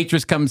the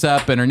waitress comes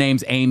up and her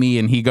name's Amy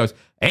and he goes,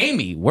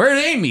 Amy, where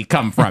did Amy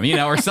come from?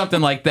 Or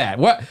something like that.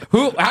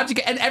 How'd you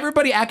get? And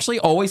everybody actually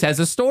always has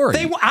a story.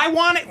 I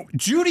want it.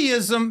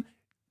 Judaism,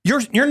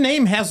 your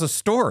name has a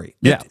story.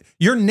 Yeah.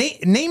 Your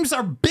names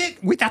are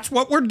big. That's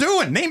what we're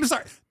doing.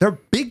 They're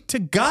big to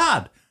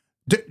God.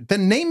 The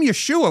name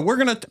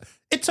Yeshua,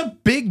 it's a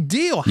big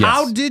deal. Yes.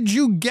 How did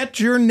you get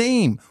your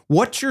name?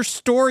 What's your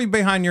story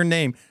behind your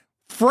name?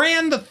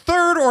 Fran the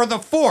third or the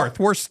fourth?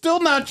 We're still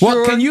not sure.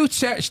 Well, can you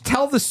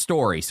tell the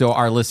story so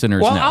our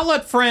listeners know? I'll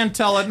let Fran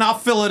tell it, and I'll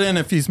fill it in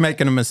if he's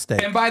making a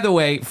mistake. And by the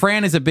way,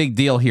 Fran is a big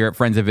deal here at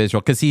Friends of Israel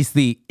because he's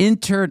the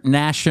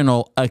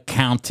international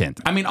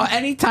accountant. I mean,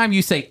 anytime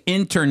you say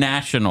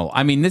international,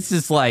 I mean, this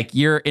is like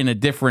you're in a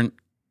different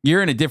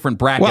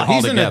bracket Well, he's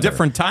altogether. in a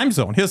different time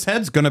zone. His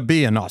head's going to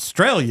be in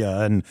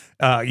Australia and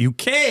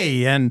UK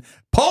and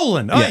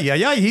Poland.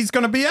 He's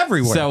going to be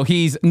everywhere. So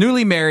he's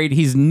newly married.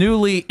 He's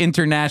newly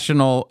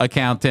international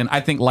accountant.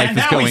 I think life and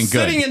is now going he's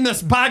good. sitting in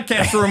this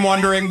podcast room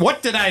wondering,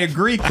 what did I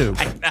agree to?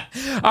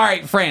 All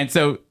right, Fran.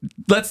 So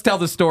let's tell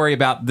the story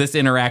about this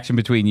interaction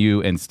between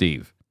you and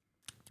Steve.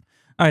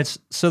 All right,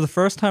 so the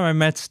first time I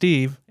met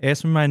Steve,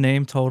 asked me my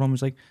name, told him,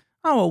 he's like,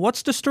 oh, well,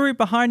 what's the story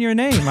behind your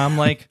name? I'm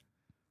like,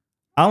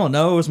 I don't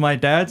know. It was my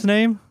dad's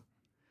name.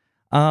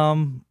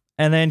 And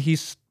then he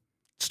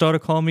started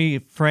calling me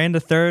Fran the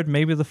third,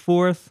 maybe the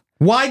fourth.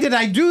 Why did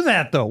I do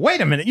that, though?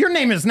 Wait a minute. Your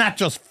name is not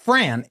just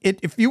Fran.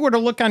 If you were to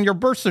look on your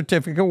birth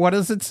certificate, what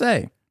does it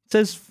say? It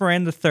says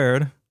Fran the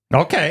third.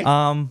 Okay.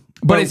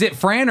 But is it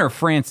Fran or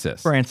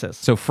Francis? Francis.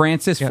 So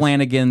Francis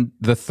Flanagan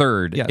the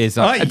third Yes. is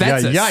Ay,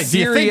 that's a serious. Do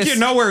you think you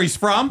know where he's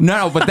from?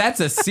 No, but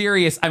that's a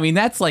serious. I mean,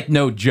 that's like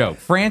no joke.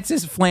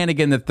 Francis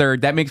Flanagan the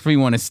third. That makes me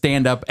want to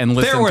stand up and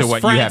listen There was to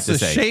what Francis you have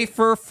to say.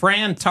 Schaefer,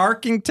 Fran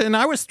Tarkington.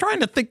 I was trying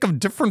to think of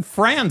different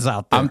Frans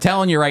out there. I'm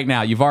telling you right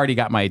now, you've already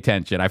got my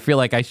attention. I feel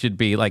like I should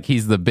be like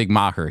he's the big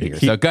macher here.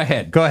 So go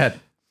ahead. Go ahead.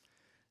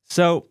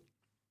 So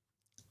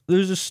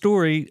there's a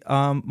story.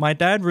 My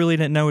dad really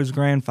didn't know his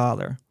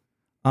grandfather.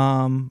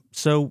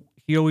 So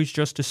he always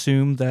just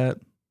assumed that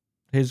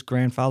his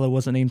grandfather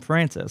wasn't named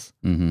Francis.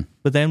 Mm-hmm.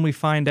 But then we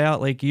find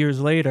out like years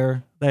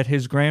later that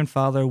his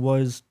grandfather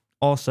was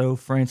also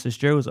Francis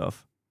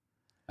Joseph.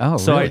 Oh,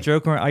 So really?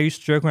 I used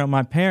to joke around with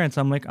my parents.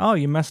 I'm like, oh,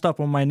 you messed up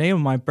on my name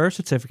on my birth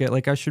certificate.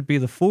 Like I should be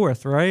the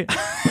fourth, right?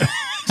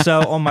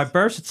 So on my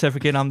birth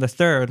certificate, I'm the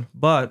third,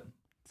 but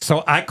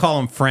So I call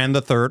him Fran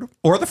the third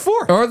or the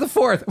fourth. Or the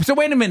fourth. So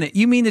wait a minute.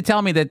 You mean to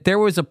tell me that there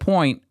was a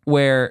point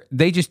where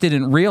they just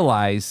didn't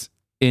realize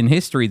in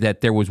history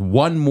that there was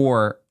one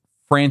more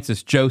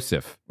Francis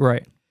Joseph?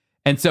 right.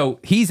 And so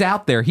he's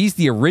out there. He's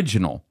the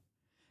original.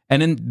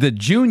 And then the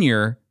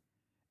junior,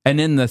 and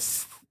then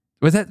was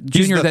that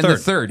junior, the then third.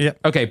 the third? Yep.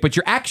 Okay, but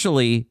you're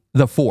actually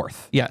the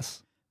fourth.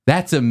 Yes.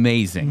 That's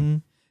amazing. Mm-hmm.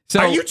 So,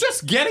 Are you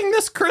just getting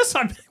this, Chris?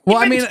 I'm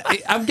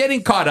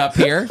getting caught up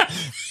here.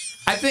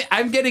 I think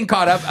I'm getting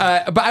caught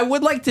up. But I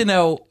would like to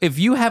know if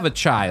you have a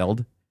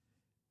child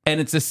and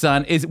it's a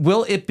son,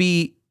 will it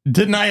be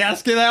Didn't I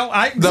ask you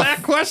that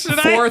exact question?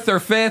 Fourth or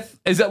fifth?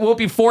 Will it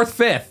be fourth,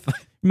 fifth?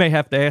 You may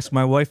have to ask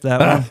my wife that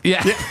one.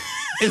 Yeah.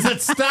 Is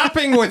it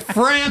stopping with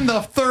Fran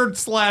the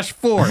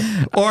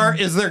 3rd/4th, or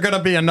is there going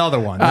to be another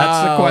one?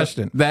 That's the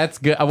question. That's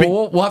good.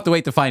 We'll have to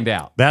wait to find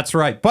out. That's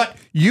right. But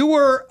you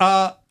were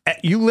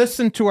you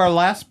listened to our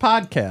last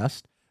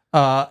podcast,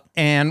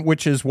 and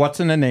which is What's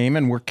in a Name,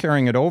 and we're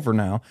carrying it over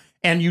now.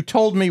 And you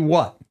told me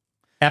what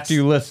after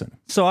you listened?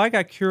 So I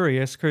got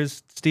curious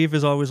because Steve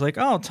is always like,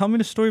 "Oh, tell me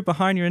the story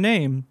behind your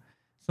name."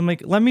 So I'm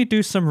like, "Let me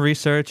do some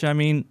research." I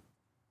mean,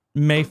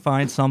 may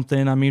find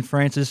something. I mean,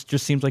 Francis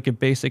just seems like a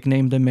basic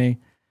name to me.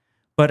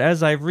 But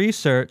as I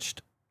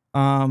researched,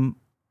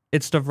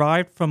 it's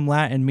derived from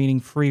Latin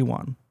meaning free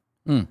one.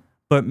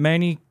 But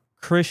many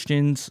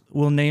Christians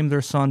will name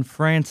their son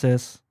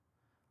Francis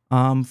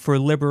for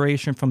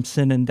liberation from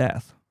sin and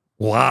death.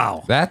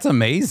 Wow, that's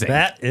amazing.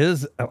 That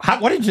is.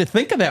 What did you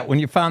think of that when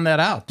you found that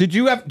out? Did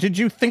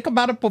you think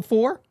about it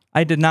before?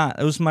 I did not.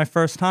 It was my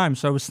first time,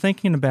 so I was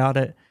thinking about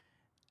it,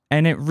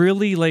 and it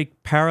really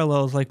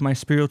parallels my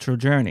spiritual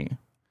journey.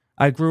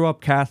 I grew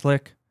up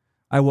Catholic.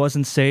 I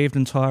wasn't saved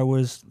until I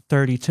was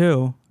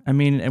 32. I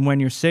mean, and when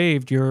you're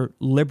saved, you're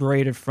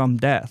liberated from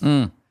death.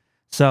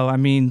 So, I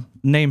mean,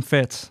 name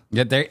fits.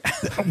 Yeah, there.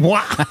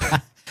 Wow.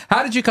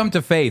 How did you come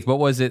to faith? What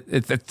was it?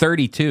 It's at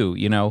 32,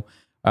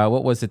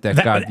 what was it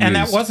that God used? And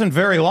that wasn't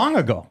very long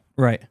ago.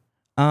 Right.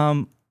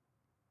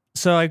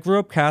 So I grew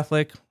up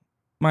Catholic.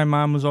 My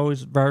mom was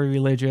always very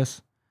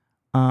religious.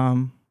 Got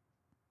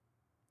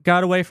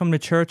away from the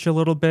church a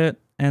little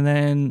bit, and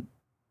then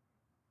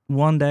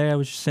one day I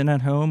was just sitting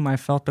at home. I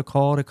felt the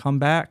call to come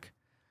back.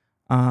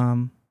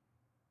 My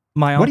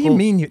What uncle, do you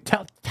mean?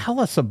 Tell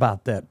us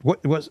about that.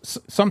 What was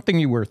something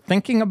you were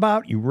thinking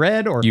about? You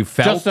read, or you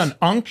felt just an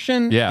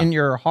unction in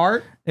your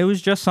heart? It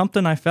was just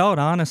something I felt.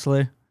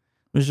 Honestly, it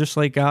was just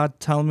like God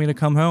telling me to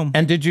come home.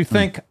 And did you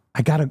think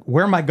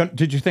where am I going?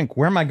 Did you think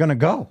where am I going to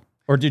go,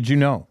 or did you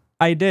know?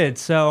 I did.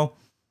 So,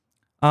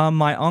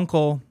 my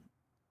uncle,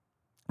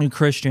 a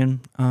Christian,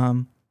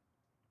 I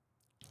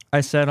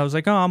was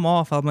like, "Oh, I'm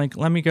off." I'm like,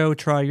 "Let me go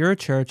try your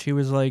church." He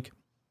was like,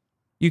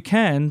 "You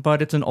can,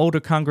 but it's an older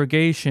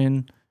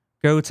congregation.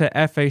 Go to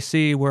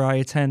FAC where I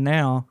attend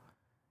now."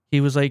 He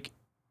was like,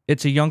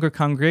 "It's a younger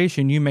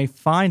congregation. You may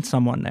find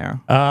someone there."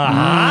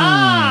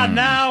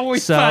 Now we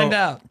find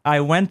out.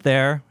 I went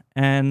there,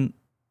 and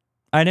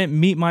I didn't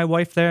meet my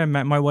wife there. I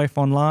met my wife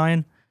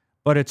online,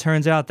 but it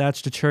turns out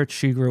that's the church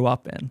she grew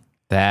up in.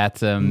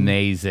 That's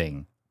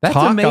amazing. That's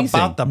Talk amazing.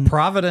 about the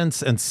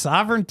providence and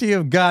sovereignty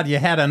of God. You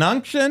had an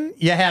unction,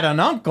 you had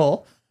an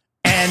uncle,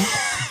 and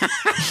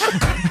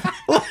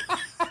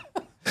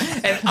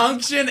an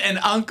unction, an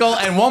uncle,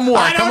 and one more.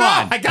 I don't Come know.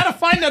 on. I got to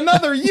find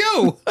another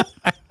you.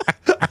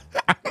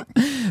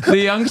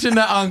 The unction,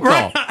 the uncle.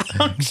 Right.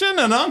 Unction,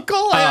 an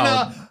uncle, and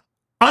an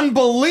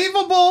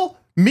unbelievable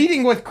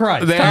meeting with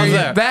Christ.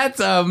 That's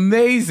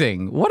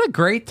amazing. What a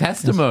great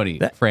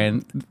testimony,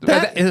 Fran.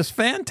 That is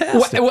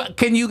fantastic.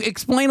 Can you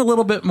explain a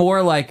little bit more?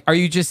 Are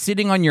you just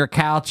sitting on your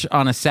couch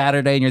on a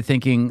Saturday and you're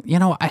thinking,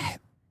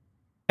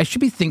 I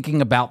should be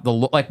thinking about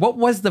what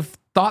was the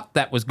thought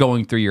that was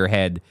going through your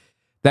head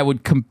that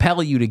would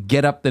compel you to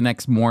get up the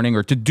next morning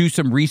or to do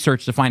some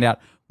research to find out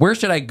where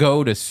should I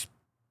go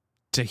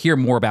to hear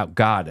more about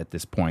God at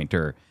this point,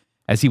 or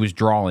as he was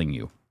drawing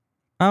you?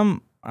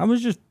 I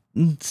was just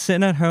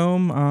sitting at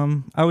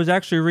home. I was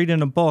actually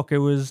reading a book. It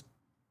was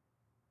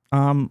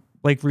world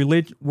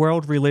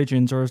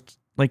religions, or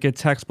a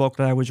textbook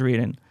that I was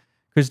reading,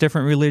 because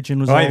different religion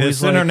was always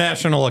this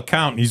international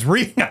accountant, he's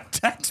reading a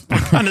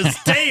textbook on his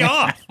day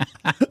off.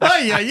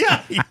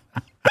 Yeah.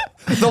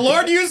 The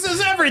Lord uses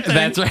everything.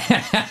 That's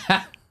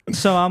right.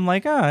 So I'm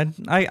like,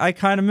 I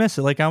kind of miss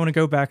it. I want to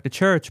go back to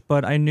church,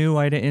 but I knew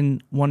I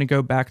didn't want to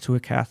go back to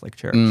a Catholic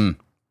church.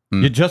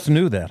 You just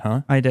knew that,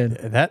 huh? I did.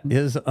 That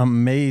is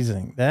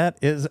amazing.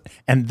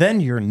 And then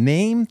your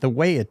name, the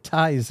way it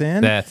ties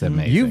in. That's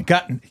amazing.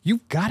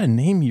 You've got to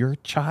name your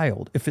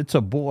child, if it's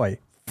a boy,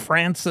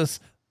 Francis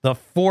the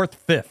 4th,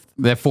 5th.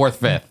 The 4th,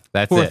 5th.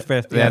 That's 4th, it.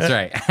 5th. Yeah. That's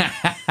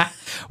right.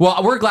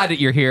 Well, we're glad that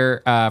you're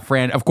here,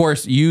 Fran. Of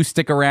course, you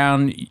stick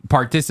around,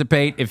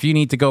 participate. If you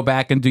need to go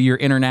back and do your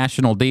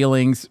international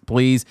dealings,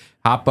 please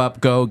hop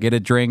up, go, get a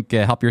drink,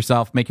 help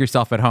yourself, make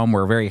yourself at home.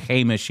 We're very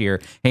Hamish here.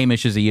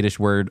 Hamish is a Yiddish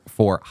word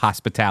for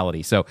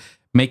hospitality. So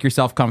make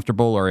yourself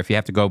comfortable, or if you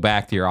have to go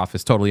back to your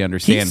office, totally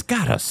understand. He's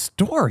got a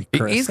story,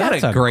 Chris. He's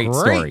got a great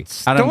story.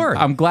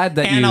 I'm glad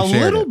that you shared it. And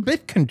a little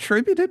bit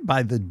contributed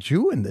by the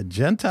Jew and the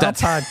Gentile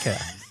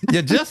podcast.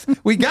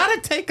 We got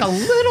to take a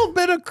little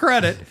bit of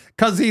credit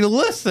because he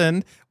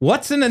listened.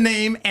 What's in the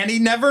name? And he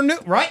never knew.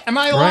 Right? Am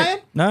I lying?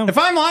 No. If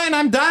I'm lying,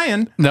 I'm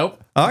dying.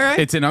 Nope. All right.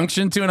 It's an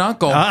unction to an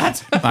uncle. All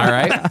right.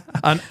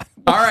 All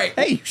right.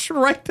 Hey, you should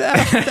write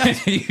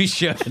that. You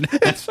should.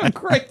 It's a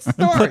great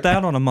story. Put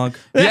that on a mug.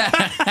 Yeah.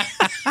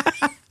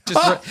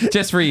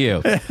 just for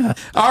you.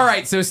 All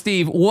right, so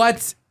Steve,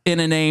 what's in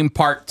a name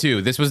part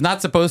 2? This was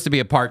not supposed to be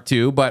a part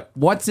 2, but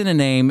what's in a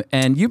name?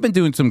 And you've been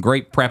doing some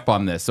great prep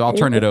on this, so I'll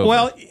turn it over.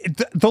 Well,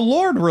 the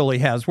Lord really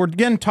has. We're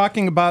again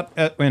talking about,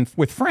 and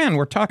with Fran,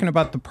 we're talking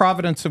about the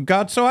providence of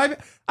God. So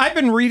I've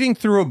been reading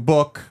through a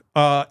book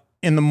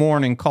in the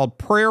morning called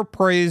Prayer,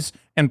 Praise,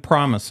 and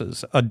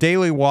Promises, a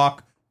daily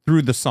walk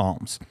through the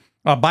Psalms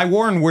by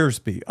Warren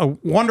Wiersbe, a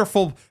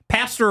wonderful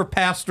pastor of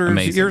pastors.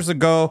 Amazing. Years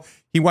ago,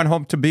 he went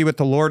home to be with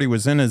the Lord. He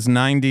was in his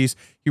 90s.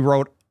 He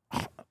wrote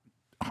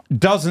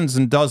dozens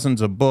and dozens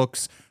of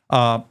books,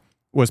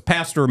 was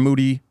pastor of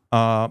Moody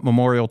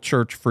Memorial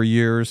Church for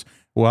years,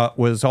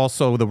 was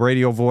also the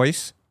radio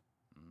voice.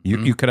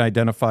 You could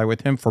identify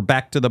with him for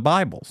Back to the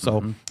Bible.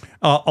 So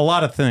a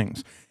lot of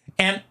things.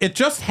 And it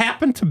just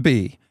happened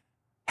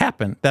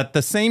that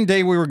the same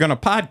day we were going to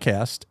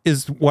podcast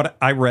is what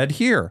I read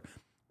here.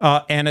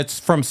 And it's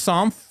from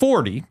Psalm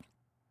 40.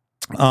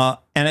 And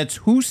it's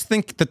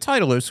the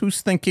title is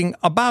Who's Thinking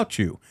About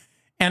You?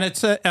 And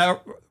it's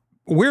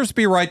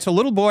Wiersbe writes, a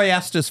little boy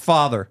asked his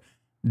father,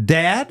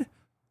 Dad,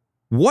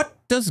 what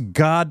does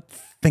God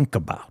think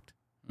about?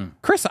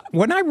 Chris,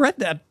 when I read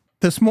that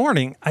this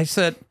morning, I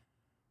said,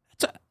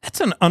 that's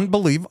an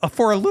unbelievable,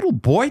 for a little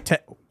boy,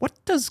 what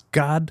does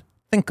God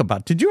think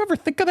about? Did you ever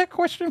think of that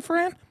question,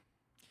 Fran?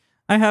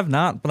 I have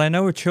not, but I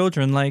know with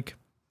children, like,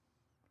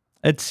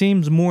 it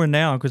seems more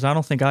now, because I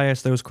don't think I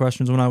asked those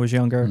questions when I was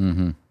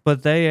younger,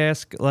 but they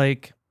ask,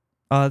 like,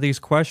 these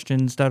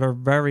questions that are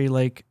very,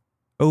 like,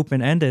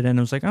 open-ended, and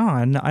it was like, oh,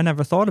 I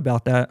never thought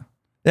about that.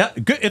 Yeah,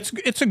 good.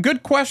 It's a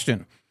good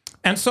question.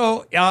 And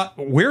so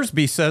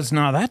Wiersbe says,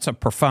 no, that's a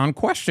profound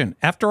question.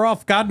 After all,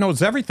 if God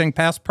knows everything,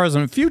 past,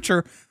 present, and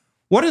future,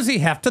 what does he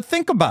have to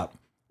think about?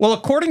 Well,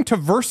 according to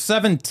verse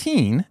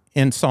 17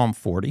 in Psalm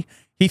 40,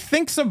 he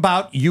thinks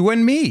about you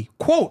and me.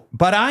 Quote,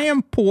 but I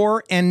am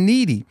poor and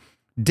needy.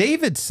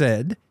 David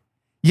said,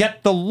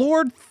 yet the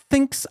Lord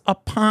thinks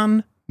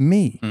upon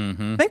me.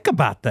 Think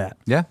about that.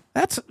 Yeah.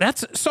 That's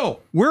so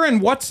we're in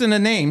what's in a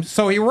name.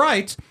 So he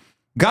writes,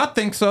 God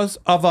thinks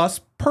of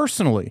us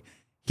personally.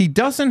 He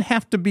doesn't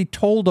have to be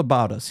told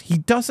about us. He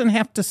doesn't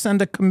have to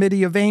send a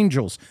committee of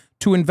angels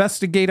to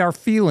investigate our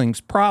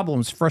feelings,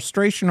 problems,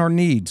 frustration, or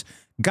needs.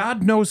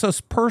 God knows us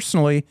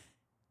personally,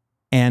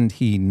 and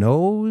he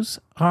knows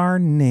our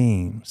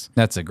names.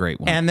 That's a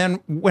great one. And then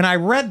when I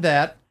read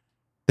that,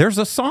 there's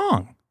a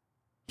song.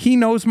 He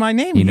knows my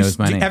name. He knows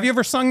my name. Have you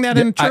ever sung that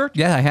in church?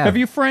 Yeah, I have. Have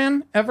you,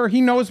 Fran, ever? He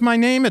knows my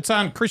name. It's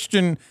on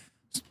Christian,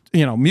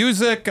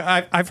 music.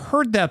 I've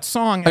heard that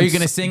song. Are you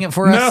going to sing it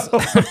for us? No.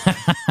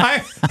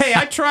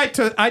 I tried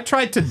to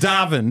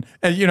daven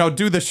and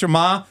do the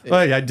Shema. Oh,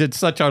 I did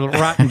such a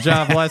rotten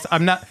job last.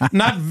 I'm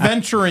not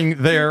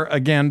venturing there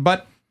again.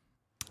 But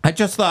I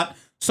just thought.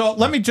 So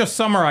let me just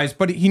summarize.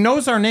 But he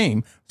knows our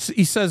name.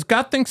 He says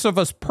God thinks of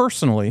us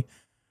personally.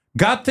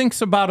 God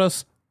thinks about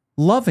us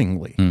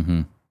lovingly.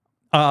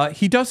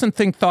 He doesn't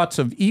think thoughts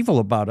of evil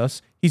about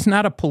us. He's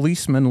not a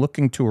policeman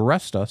looking to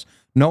arrest us.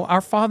 No,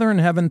 our Father in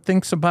heaven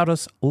thinks about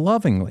us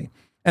lovingly.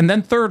 And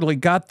then thirdly,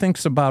 God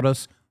thinks about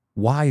us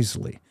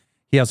wisely.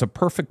 He has a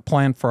perfect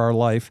plan for our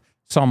life.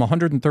 Psalm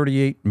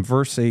 138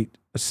 verse 8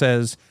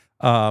 says,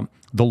 the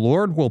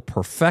Lord will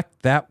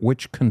perfect that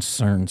which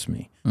concerns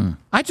me.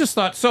 I just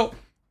thought, so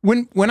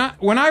when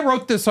I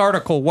wrote this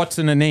article, What's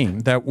in a Name,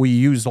 that we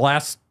used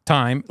last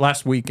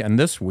week and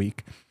this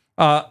week,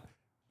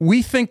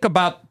 we think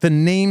about the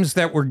names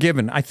that were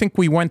given. I think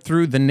we went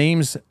through the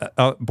names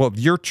of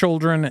your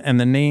children and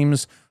the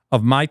names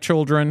of my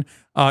children,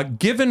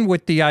 given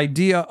with the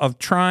idea of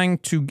trying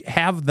to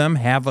have them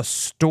have a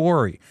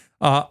story,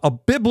 a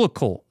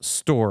biblical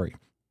story.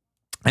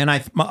 And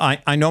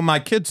I know my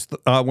kids,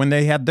 when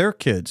they had their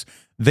kids,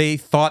 they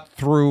thought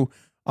through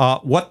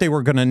what they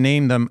were going to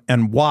name them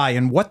and why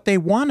and what they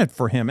wanted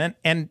for him.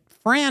 And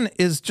Fran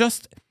is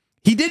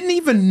he didn't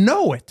even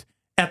know it.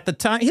 At the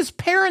time, his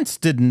parents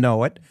didn't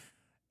know it.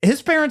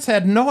 His parents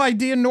had no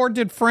idea, nor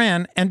did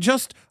Fran. And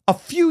just a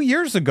few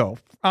years ago,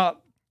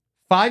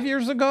 5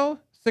 years ago,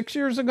 6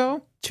 years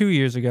ago, 2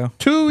 years ago,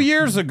 2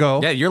 years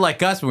ago. Yeah, you're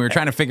like us when we were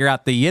trying to figure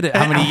out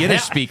how many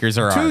Yiddish speakers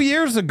there are. 2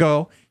 years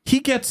ago, he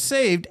gets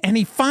saved and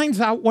he finds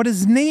out what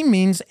his name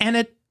means,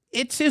 and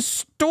it's his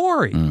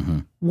story.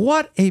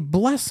 What a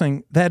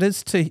blessing that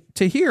is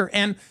to hear.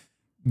 And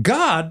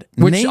God,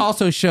 which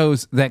also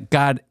shows that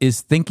God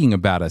is thinking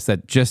about us,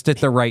 that just at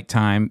the right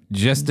time,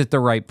 just at the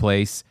right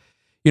place.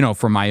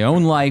 For my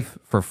own life,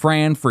 for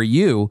Fran, for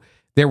you,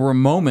 there were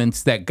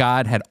moments that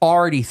God had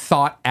already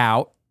thought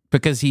out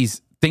because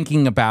he's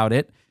thinking about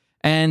it,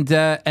 and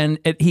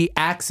he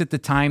acts at the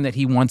time that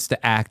he wants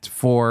to act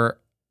for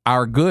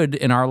our good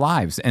in our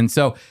lives. And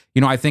so,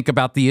 I think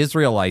about the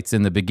Israelites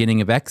in the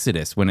beginning of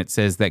Exodus when it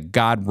says that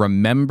God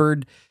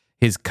remembered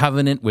his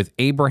covenant with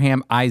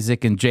Abraham,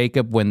 Isaac, and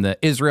Jacob when the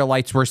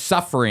Israelites were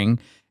suffering,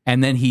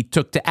 and then he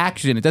took to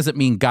action. It doesn't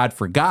mean God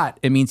forgot.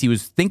 It means he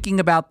was thinking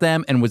about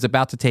them and was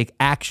about to take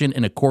action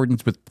in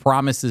accordance with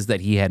promises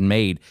that he had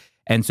made.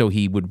 And so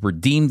he would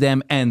redeem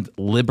them and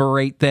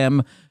liberate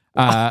them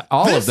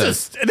All of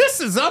those.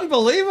 This is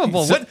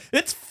unbelievable.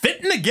 It's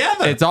fitting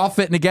together. It's all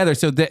fitting together.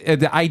 So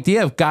the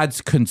idea of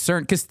God's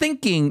concern, because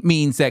thinking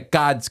means that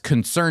God's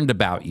concerned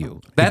about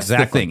you. That's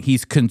the thing.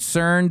 He's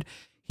concerned.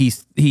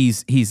 He's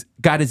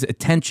got his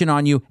attention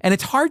on you, and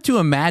it's hard to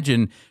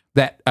imagine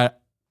that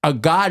a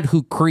God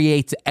who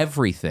creates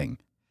everything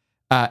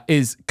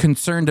is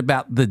concerned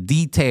about the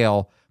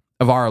detail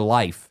of our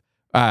life.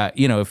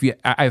 If you,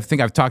 I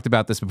think I've talked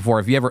about this before.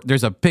 If you ever,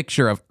 there's a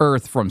picture of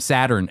Earth from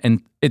Saturn,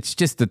 and it's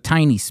just a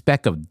tiny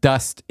speck of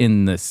dust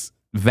in this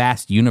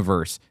vast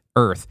universe,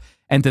 Earth.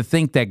 And to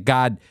think that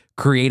God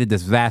created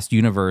this vast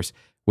universe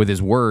with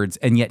his words,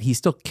 and yet he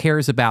still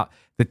cares about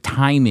the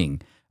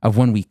timing of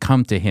when we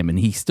come to him, and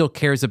he still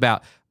cares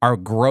about our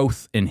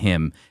growth in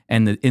him,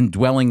 and the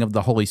indwelling of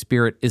the Holy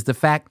Spirit is the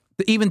fact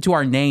that even to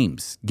our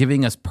names,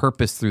 giving us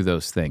purpose through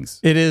those things.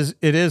 It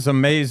is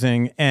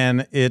amazing,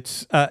 and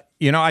it's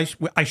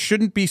I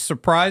shouldn't be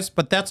surprised,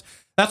 but that's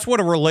what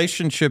a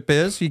relationship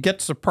is. You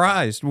get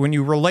surprised when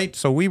you relate.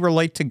 So we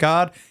relate to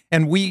God,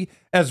 and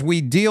as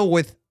we deal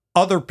with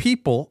other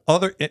people,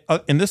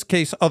 in this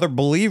case, other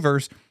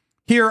believers.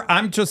 Here,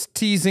 I'm just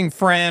teasing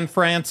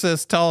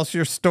Francis, tell us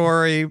your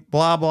story,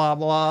 blah, blah,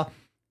 blah.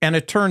 And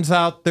it turns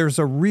out there's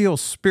a real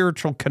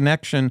spiritual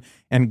connection,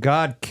 and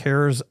God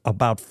cares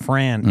about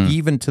Fran,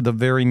 even to the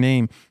very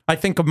name. I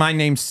think of my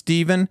name,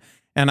 Stephen,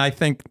 and I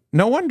think,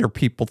 no wonder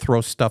people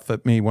throw stuff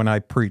at me when I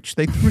preach.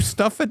 They threw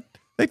stuff at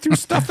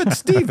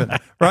Stephen,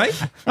 right?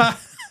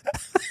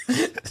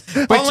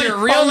 But your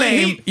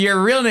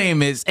real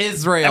name is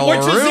Israel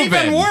which Reuben. Is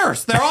even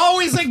worse. They're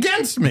always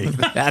against me.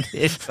 That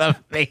is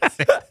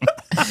amazing.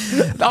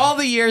 All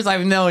the years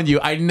I've known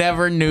you, I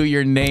never knew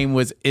your name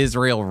was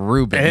Israel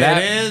Reuben.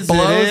 That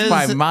blows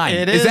my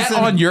mind. Is that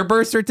on your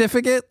birth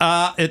certificate?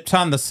 It's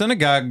on the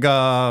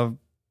synagogue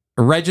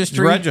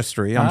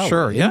registry. I'm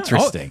sure. Yeah.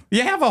 Interesting.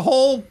 You have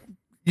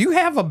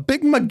a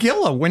big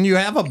Megillah when you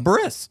have a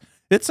bris.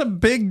 It's a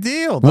big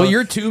deal. Will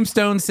your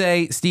tombstone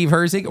say Steve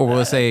Herzig, or will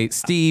it say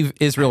Steve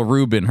Israel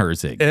Reuben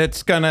Herzig?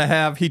 It's going to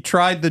have, he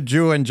tried the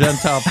Jew and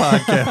Gentile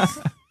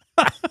podcast.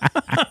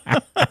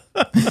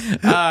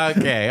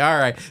 Okay, all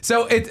right.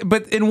 So,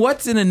 but in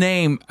what's in a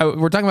name,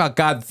 we're talking about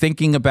God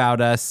thinking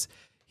about us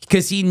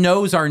because he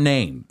knows our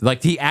name.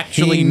 Like he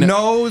actually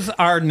knows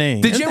our name.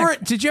 Did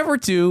you ever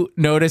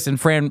notice, and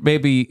Fran,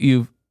 maybe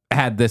you've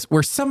had this,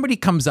 where somebody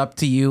comes up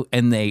to you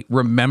and they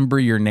remember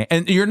your name,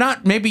 and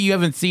maybe you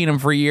haven't seen them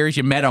for years,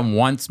 you met them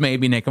once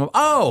maybe, and they come up,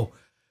 oh,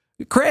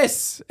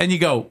 Chris, and you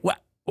go,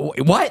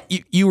 what?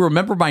 You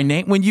remember my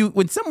name?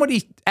 When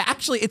somebody,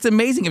 actually, it's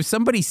amazing if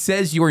somebody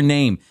says your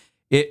name,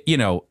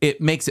 it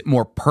makes it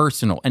more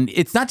personal. And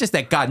it's not just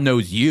that God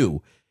knows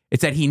you,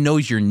 it's that he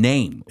knows your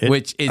name,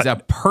 which is a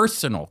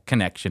personal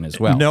connection as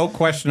well. No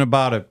question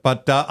about it.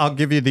 But I'll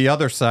give you the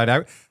other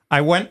side.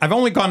 I've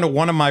only gone to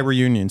one of my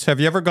reunions. Have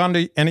you ever gone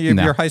to any of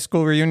your high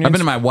school reunions? I've been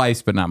to my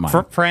wife's, but not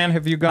mine. Fran,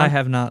 have you gone? I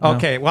have not. No.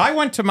 Okay. Well, I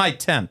went to my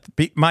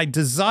 10th. My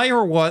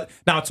desire was,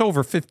 now it's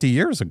over 50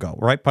 years ago,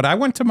 right? But I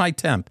went to my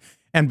 10th.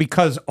 And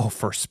because,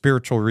 for a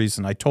spiritual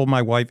reason, I told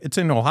my wife, it's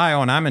in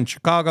Ohio and I'm in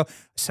Chicago. I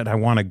said, I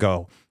want to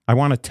go. I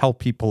want to tell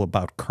people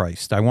about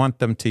Christ. I want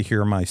them to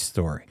hear my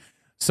story.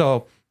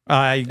 So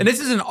and this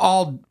isn't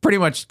all pretty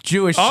much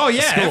Jewish. Oh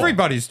yeah, school.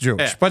 Everybody's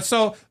Jewish. Yeah. But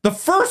so the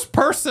first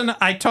person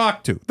I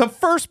talked to,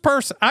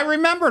 I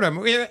remembered him.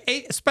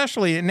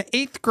 Especially in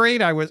 8th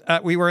grade,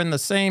 we were in the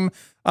same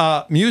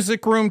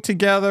music room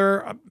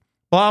together.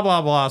 Blah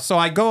blah blah. So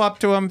I go up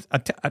to him, I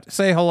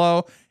say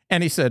hello,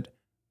 and he said,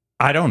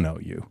 "I don't know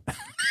you."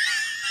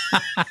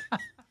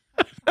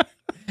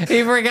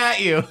 He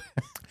forgot you.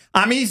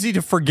 I'm easy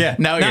to forget.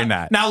 No, you're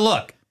not. Now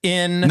look,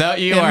 in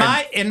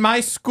my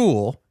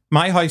school,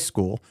 my high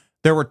school,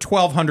 there were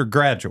 1,200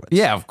 graduates.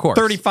 Yeah, of course.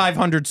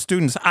 3,500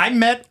 students. I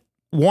met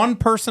one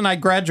person I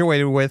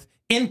graduated with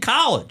in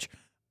college.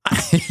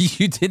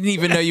 You didn't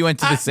even know you went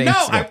to the same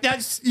school.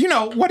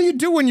 What do you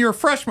do when you're a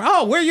freshman?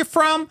 Oh, where are you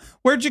from?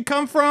 Where'd you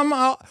come from?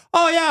 Oh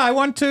yeah, I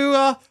went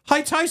to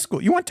Heights High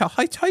School. You went to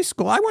Heights High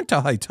School? I went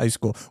to Heights High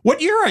School.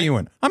 What year are you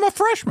in? I'm a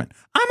freshman.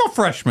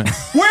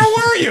 Where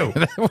were you?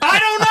 I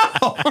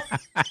don't know.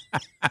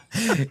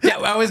 Yeah,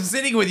 I was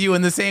sitting with you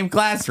in the same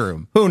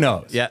classroom. Who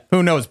knows? Yeah.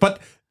 Who knows? But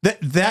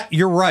that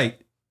you're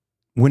right.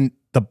 When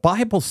the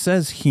Bible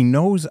says he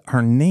knows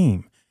our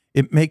name,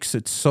 it makes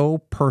it so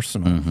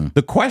personal. Mm-hmm.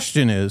 The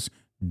question is,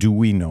 do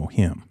we know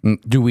him?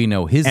 Do we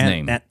know his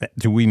name?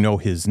 Do we know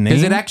his name?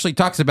 Because it actually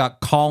talks about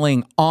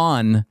calling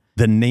on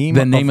the name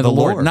of the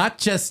Lord. Not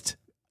just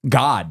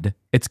God.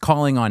 It's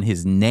calling on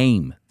his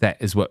name. That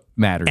is what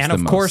matters the most.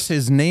 And of course,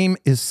 his name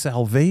is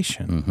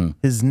salvation. Mm-hmm.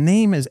 His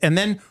name is, and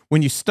then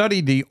when you study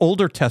the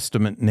Older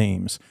Testament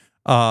names,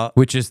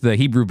 which is the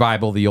Hebrew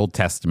Bible, the Old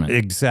Testament.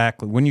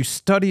 Exactly. When you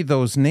study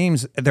those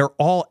names, they're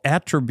all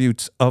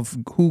attributes of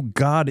who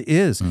God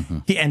is. Mm-hmm.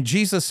 And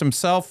Jesus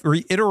himself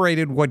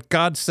reiterated what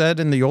God said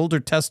in the Older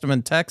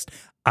Testament text,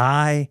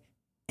 I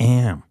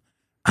am.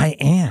 I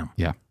am.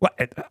 Yeah. Well,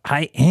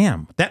 I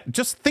am. That.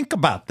 Just think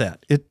about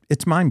that.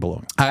 It's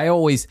mind-blowing. I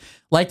always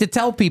like to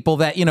tell people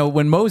that,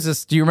 when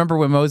Moses, do you remember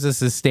when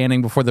Moses is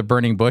standing before the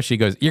burning bush? He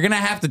goes, you're going to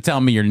have to tell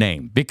me your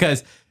name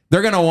because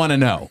they're going to want to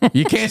know.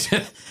 You can't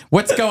just,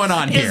 what's going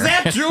on here? Is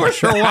that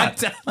Jewish or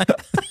what?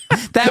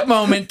 That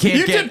moment can't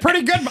You did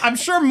pretty good. I'm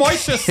sure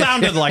Moishe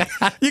sounded like,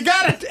 you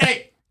got it.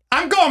 Hey,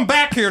 I'm going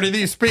back here to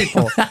these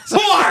people. Who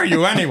are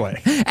you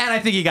anyway? And I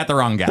think you got the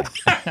wrong guy.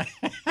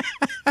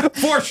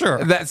 For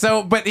sure.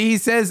 But he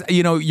says,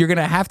 you're going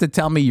to have to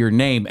tell me your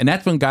name. And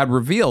that's when God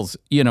reveals,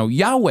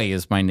 Yahweh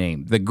is my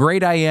name, the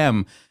great I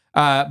am.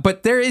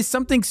 But there is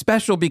something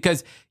special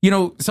because,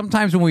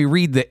 sometimes when we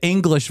read the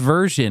English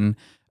version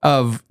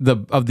of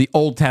the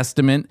Old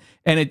Testament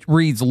and it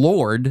reads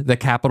Lord, the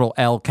capital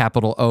L,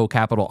 capital O,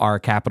 capital R,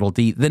 capital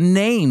D, the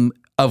name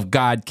of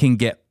God can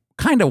get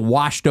kind of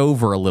washed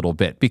over a little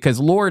bit because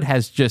Lord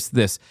has just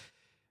this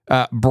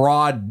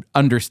broad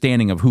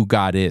understanding of who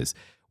God is,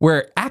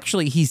 where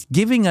actually he's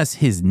giving us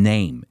his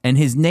name and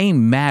his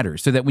name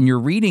matters so that when you're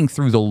reading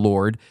through the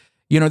Lord,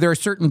 there are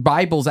certain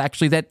Bibles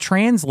actually that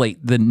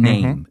translate the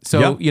name.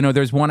 So,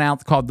 there's one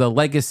out called the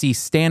Legacy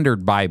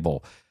Standard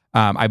Bible.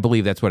 I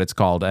believe that's what it's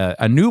called,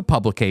 a new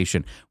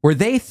publication where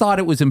they thought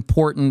it was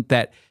important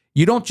that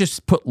you don't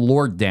just put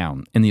Lord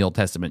down in the Old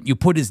Testament. You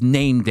put his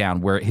name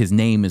down where his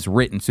name is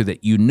written so that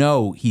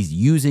he's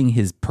using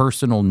his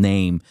personal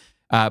name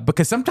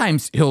because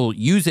sometimes he'll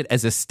use it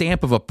as a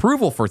stamp of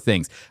approval for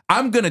things.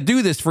 I'm going to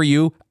do this for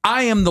you.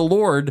 I am the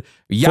Lord,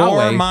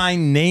 Yahweh. For my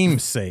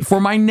namesake.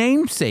 For my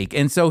namesake.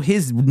 And so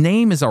his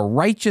name is a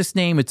righteous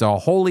name. It's a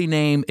holy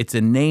name. It's a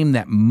name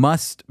that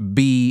must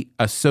be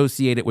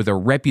associated with a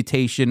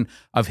reputation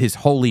of his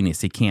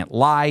holiness. He can't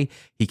lie.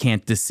 He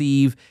can't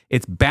deceive.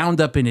 It's bound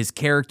up in his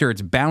character.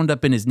 It's bound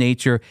up in his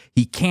nature.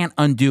 He can't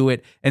undo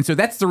it. And so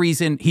that's the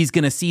reason he's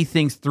going to see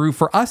things through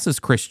for us as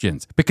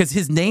Christians, because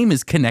his name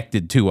is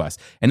connected to us.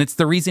 And it's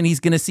the reason he's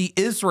going to see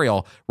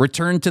Israel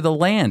return to the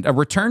land as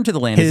he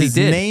did. His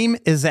name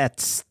is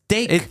at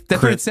stake.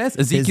 That's what it says,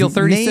 Ezekiel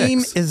 36. His name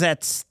is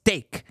at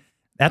stake.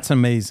 That's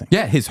amazing.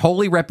 Yeah, his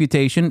holy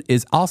reputation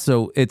is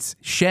also, it's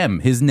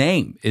Shem. His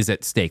name is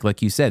at stake,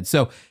 like you said.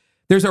 So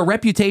there's a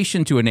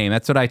reputation to a name.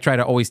 That's what I try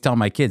to always tell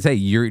my kids. Hey,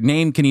 your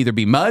name can either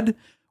be mud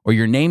or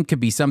your name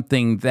could be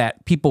something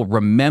that people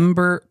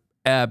remember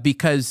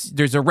because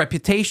there's a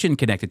reputation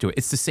connected to it.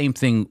 It's the same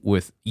thing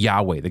with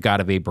Yahweh, the God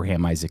of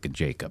Abraham, Isaac, and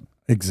Jacob.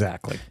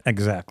 Exactly.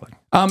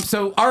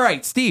 So, all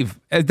right, Steve,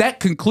 that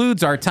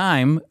concludes our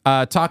time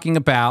talking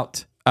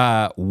about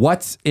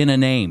what's in a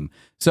name.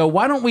 So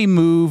why don't we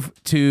move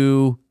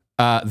to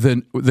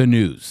the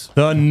news?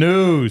 The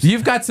news.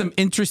 You've got some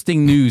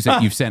interesting news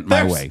that you've sent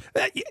my way.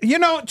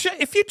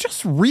 If you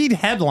just read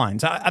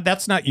headlines,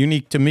 that's not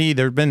unique to me.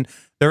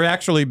 There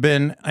actually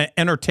been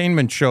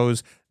entertainment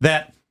shows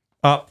that,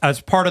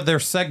 as part of their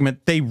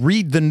segment, they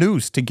read the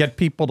news to get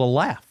people to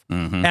laugh,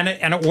 and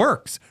it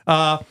works.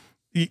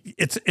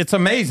 It's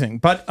amazing.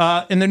 But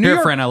in the New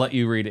York, Fran, I'll let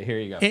you read it. Here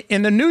you go.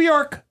 In the New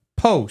York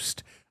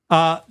Post,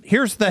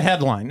 here's the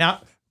headline.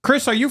 Now,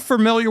 Chris, are you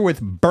familiar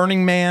with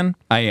Burning Man?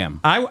 I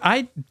am.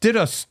 I did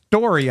a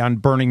story on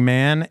Burning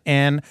Man,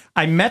 and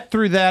I met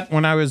through that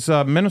when I was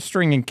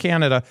ministering in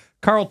Canada.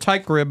 Carl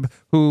Teichgrib,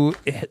 who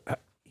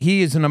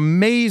he is an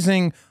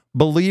amazing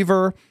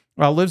believer,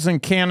 lives in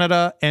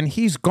Canada, and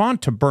he's gone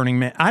to Burning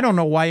Man. I don't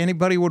know why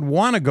anybody would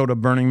want to go to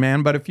Burning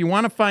Man, but if you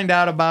want to find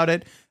out about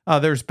it,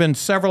 there's been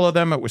several of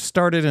them. It was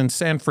started in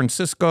San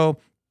Francisco.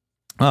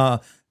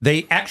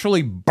 They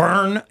actually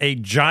burn a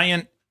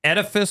giant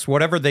edifice,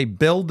 whatever they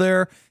build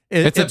there.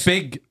 It's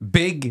a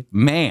big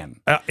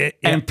man.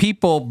 And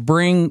people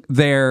bring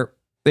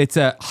it's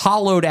a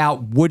hollowed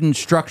out wooden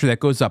structure that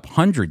goes up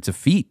hundreds of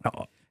feet.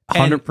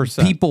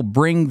 100%. People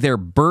bring their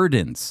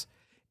burdens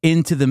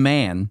into the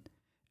man,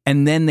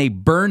 and then they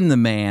burn the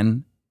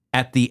man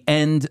at the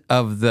end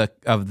of the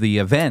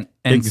event.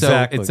 And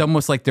exactly. So it's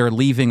almost like they're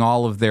leaving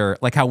all of their,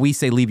 like how we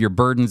say leave your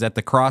burdens at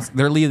the cross.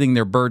 They're leaving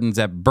their burdens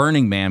at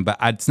Burning Man, but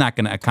it's not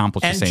going to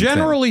accomplish the same thing. And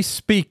generally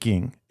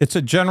speaking, it's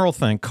a general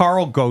thing.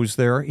 Carl goes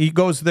there. He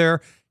goes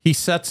there. He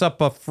sets up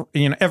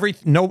you're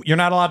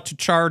not allowed to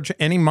charge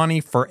any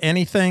money for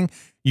anything.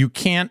 You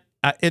can't.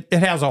 It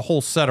has a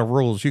whole set of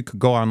rules. You could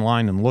go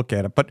online and look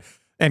at it.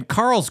 And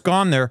Carl's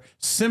gone there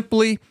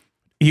simply.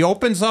 He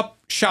opens up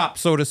shop,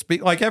 so to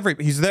speak,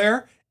 he's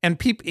there,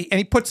 and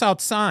he puts out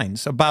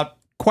signs about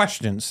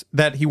questions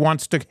that he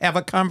wants to have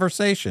a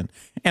conversation,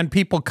 and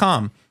people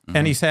come,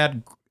 and he's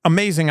had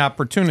amazing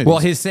opportunities. Well,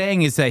 his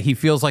saying is that he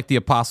feels like the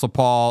Apostle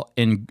Paul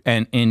in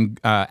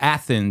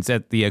Athens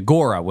at the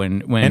Agora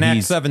when in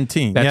Acts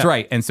 17. That's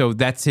right, and so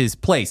that's his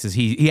place. Is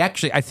he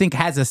actually, I think,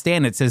 has a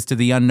stand that says to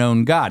the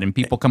unknown God, and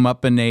people come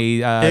up and they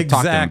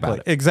talk to him about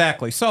it.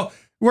 Exactly. So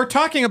we're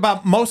talking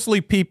about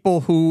mostly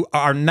people who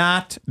are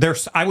not.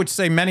 I would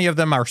say many of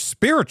them are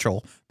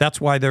spiritual.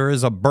 That's why there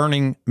is a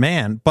burning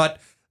man, but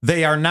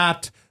they are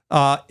not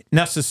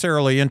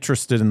necessarily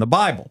interested in the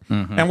Bible.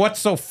 And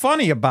what's so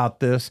funny about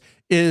this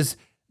is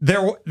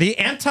the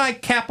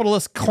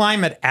anti-capitalist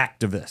climate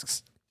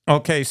activists.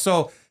 Okay,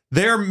 so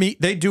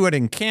They do it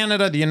in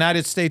Canada, the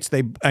United States,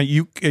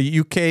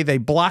 UK. They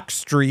block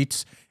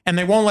streets and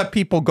they won't let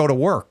people go to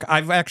work.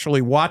 I've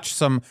actually watched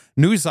some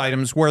news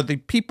items where the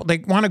people, they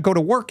want to go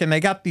to work and they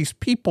got these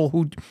people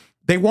who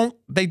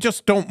they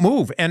just don't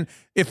move. And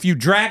if you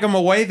drag them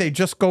away, they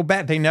just go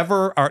back. They're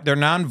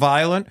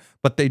nonviolent,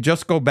 but they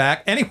just go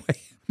back. Anyway,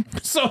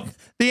 so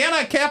the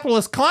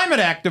anti-capitalist climate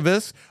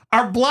activists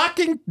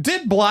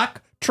did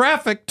block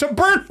traffic to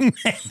Burning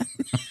Man.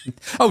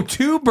 Oh,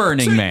 to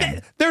Burning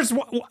Man. There's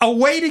a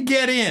way to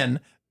get in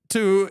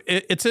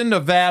it's in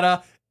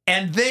Nevada,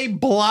 and they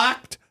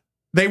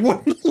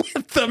wouldn't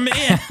let them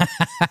in.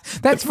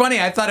 That's funny.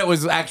 I thought it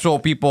was actual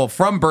people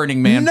from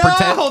Burning Man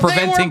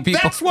preventing people.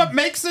 That's what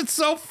makes it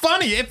so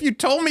funny. If you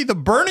told me the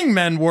Burning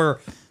Men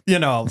were,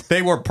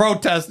 they were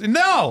protesting.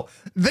 No,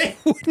 they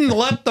wouldn't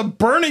let the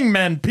Burning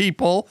Men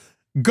people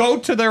go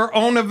to their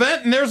own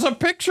event. And there's a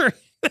picture.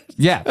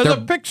 Yeah. There's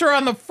a picture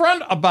on the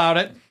front about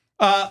it.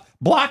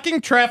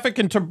 Blocking traffic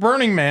into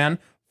Burning Man,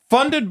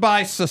 funded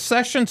by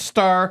secession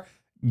star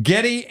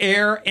Getty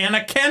Air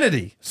Anna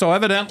Kennedy. So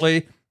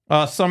evidently,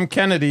 some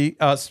Kennedy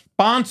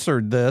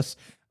sponsored this.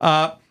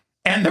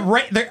 And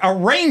a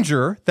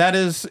ranger, that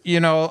is,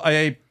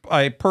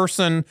 a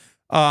person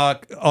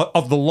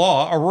of the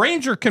law, a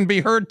ranger can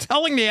be heard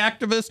telling the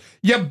activists,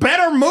 you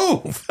better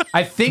move.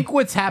 I think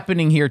what's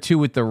happening here, too,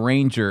 with the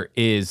ranger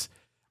is,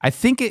 I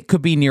think it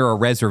could be near a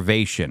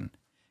reservation.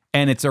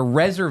 And it's a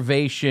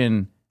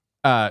reservation,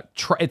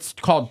 it's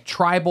called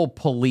tribal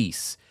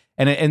police.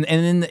 And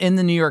in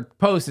the New York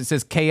Post, it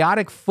says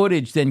chaotic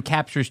footage then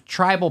captures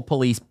tribal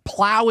police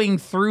plowing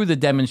through the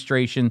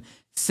demonstration,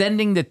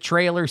 sending the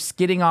trailer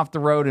skidding off the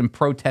road and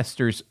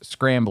protesters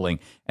scrambling.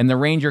 And the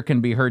ranger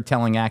can be heard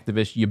telling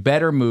activists, you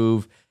better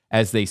move,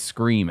 as they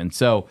scream. And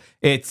so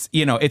it's,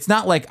 it's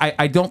not like,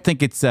 I don't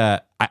think it's,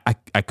 I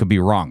could be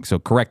wrong. So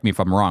correct me if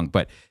I'm wrong,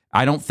 but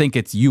I don't think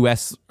it's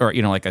U.S. or,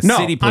 like a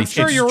city police. I'm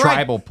sure it's you're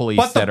tribal right. police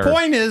but that the are.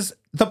 point is,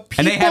 the people,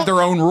 and they have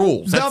their own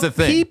rules. That's the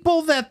thing. The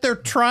people that they're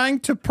trying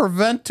to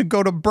prevent to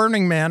go to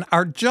Burning Man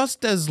are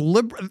just as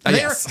liberal.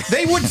 Yes.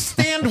 They would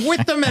stand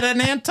with them at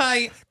an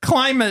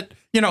anti-climate,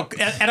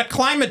 at a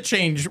climate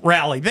change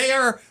rally.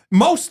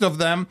 Most of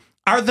them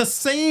are the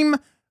same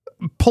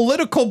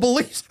political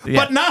beliefs,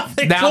 but now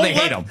they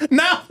hate them.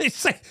 Now they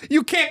say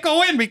you can't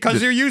go in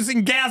because you're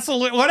using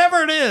gasoline,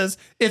 whatever it is.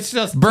 It's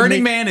just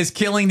Burning Man is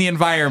killing the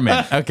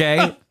environment.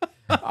 Okay.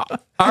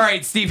 All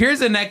right, Steve, here's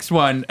the next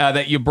one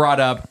that you brought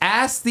up.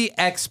 Ask the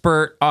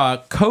expert, a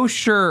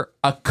kosher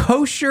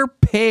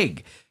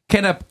pig.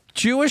 Can a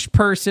Jewish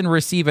person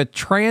receive a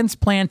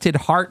transplanted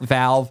heart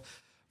valve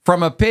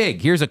from a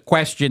pig? Here's a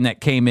question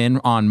that came in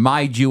on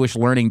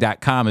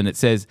myjewishlearning.com, and it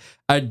says,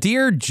 a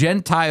dear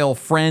Gentile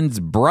friend's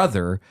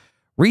brother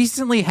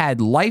recently had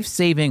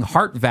life-saving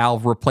heart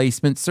valve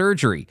replacement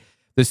surgery.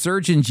 The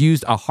surgeons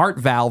used a heart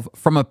valve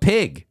from a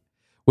pig,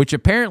 which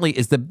apparently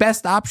is the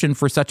best option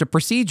for such a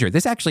procedure.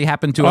 This actually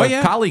happened to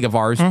a colleague of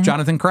ours,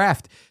 Jonathan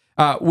Kraft.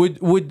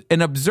 Would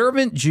an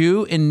observant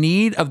Jew in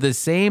need of the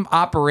same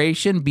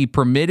operation be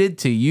permitted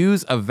to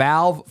use a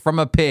valve from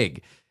a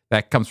pig?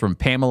 That comes from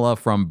Pamela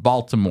from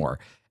Baltimore.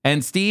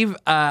 And Steve,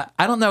 I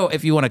don't know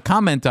if you want to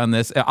comment on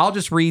this. I'll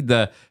just read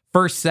the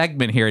first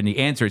segment here in the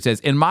answer. It says,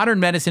 in modern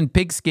medicine,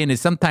 pig skin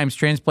is sometimes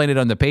transplanted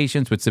onto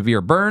patients with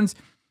severe burns.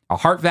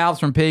 Heart valves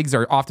from pigs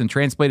are often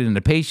transplanted into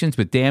patients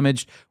with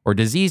damaged or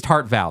diseased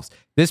heart valves.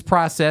 This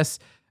process,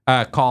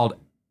 called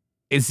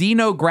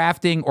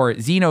xenografting or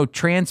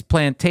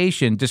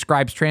xenotransplantation,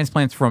 describes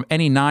transplants from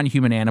any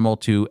non-human animal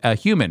to a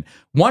human.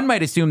 One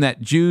might assume that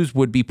Jews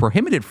would be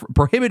prohibited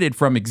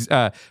from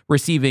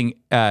receiving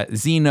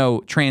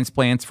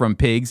xenotransplants from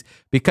pigs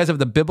because of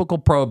the biblical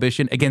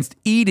prohibition against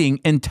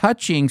eating and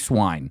touching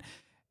swine.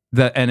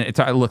 And it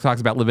talks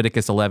about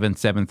Leviticus 11,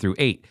 7 through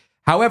 8.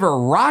 However,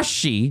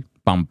 Rashi...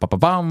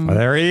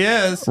 There he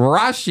is.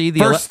 Rashi, the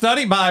First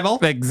Study Bible.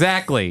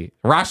 Exactly.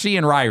 Rashi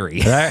and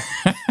Ryrie.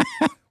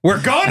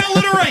 We're going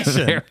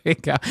alliteration. There we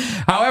go.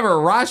 However,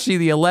 Rashi,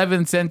 the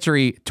 11th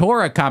century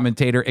Torah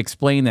commentator,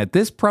 explained that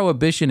this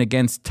prohibition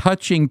against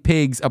touching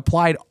pigs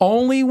applied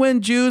only when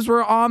Jews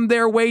were on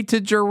their way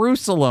to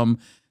Jerusalem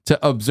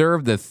to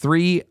observe the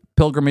 3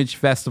 pilgrimage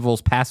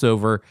festivals,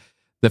 Passover,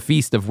 the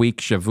Feast of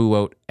Weeks,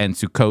 Shavuot, and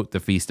Sukkot,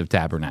 the Feast of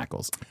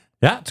Tabernacles.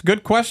 Yeah, it's a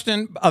good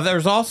question.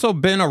 There's also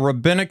been a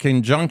rabbinic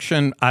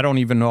injunction. I don't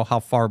even know how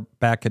far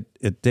back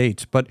it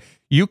dates, but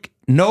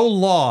no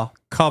law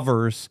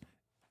covers,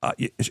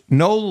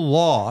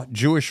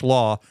 Jewish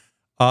law,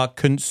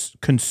 can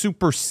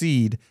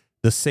supersede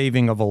the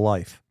saving of a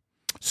life.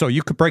 So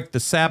you could break the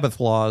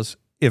Sabbath laws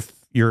if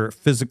you're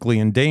physically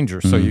in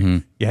danger. So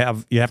you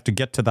have to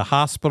get to the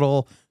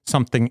hospital.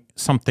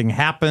 Something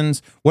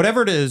happens.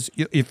 Whatever it is,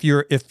 if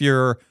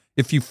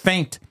you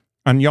faint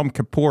on Yom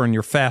Kippur and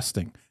you're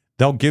fasting,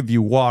 they'll give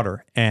you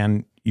water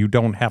and you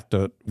don't have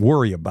to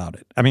worry about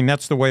it. I mean,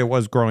 that's the way it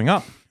was growing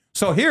up.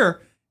 So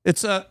here,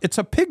 it's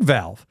a pig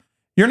valve.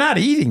 You're not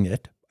eating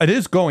it. It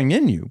is going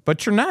in you,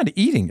 but you're not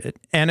eating it,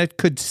 and it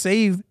could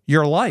save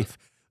your life.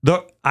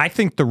 I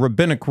think the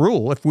rabbinic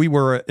rule, if we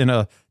were in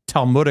a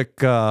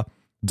Talmudic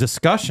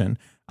discussion.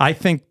 I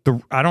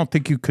don't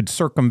think you could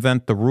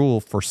circumvent the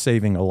rule for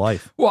saving a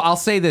life. Well, I'll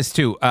say this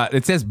too.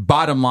 It says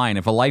bottom line,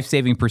 if it's a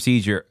life-saving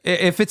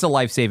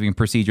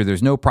procedure,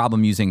 there's no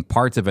problem using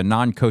parts of a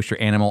non-kosher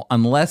animal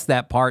unless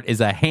that part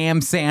is a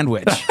ham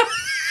sandwich.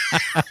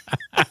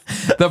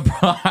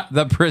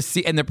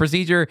 The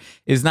procedure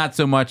is not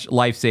so much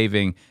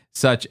life-saving,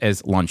 such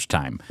as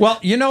lunchtime. Well,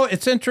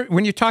 it's interesting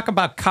when you talk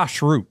about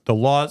kashrut, the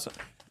laws.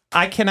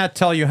 I cannot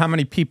tell you how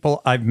many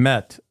people I've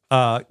met,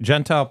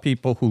 Gentile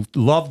people who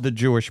love the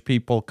Jewish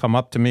people, come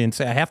up to me and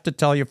say, I have to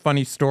tell you a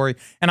funny story.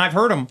 And I've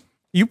heard them.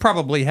 You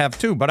probably have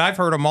too, but I've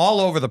heard them all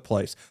over the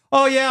place.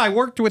 Oh, yeah, I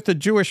worked with a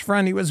Jewish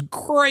friend. He was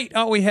great.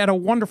 Oh, we had a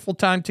wonderful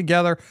time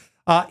together.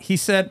 He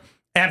said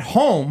at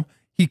home,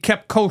 he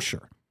kept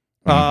kosher.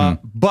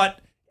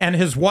 And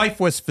his wife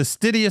was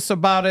fastidious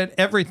about it.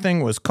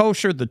 Everything was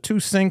kosher, the 2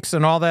 sinks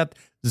and all that,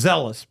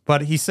 zealous.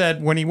 But he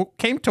said when he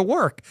came to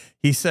work,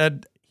 he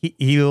said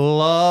he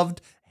loved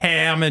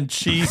ham and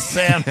cheese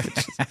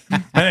sandwiches.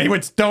 And he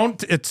would,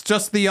 it's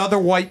just the other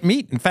white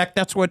meat. In fact,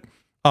 that's what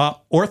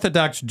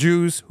Orthodox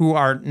Jews who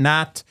are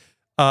not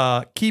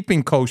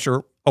keeping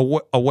kosher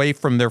away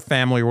from their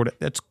family, or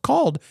it's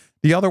called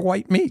the other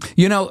white meat.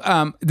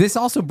 This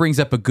also brings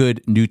up a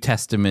good New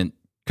Testament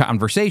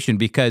conversation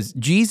because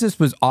Jesus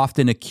was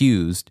often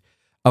accused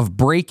of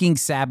breaking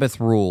Sabbath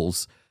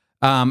rules.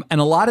 And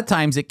a lot of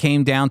times it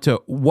came down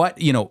to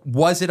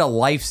was it a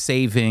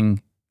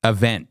life-saving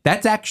event?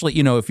 That's actually,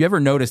 if you ever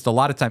noticed, a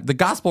lot of times the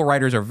gospel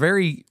writers are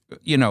very,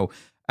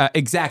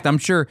 exact. I'm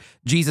sure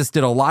Jesus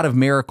did a lot of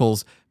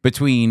miracles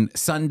between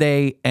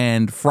Sunday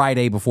and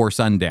Friday before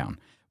sundown.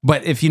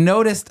 But if you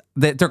noticed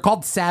that they're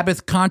called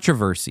Sabbath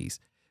controversies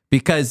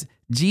because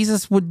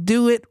Jesus would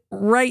do it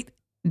right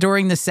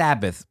during the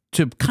Sabbath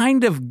to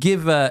kind of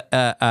give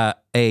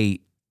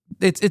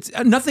it's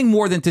nothing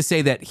more than to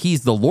say that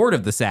he's the Lord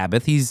of the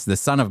Sabbath. He's the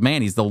Son of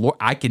Man. He's the Lord.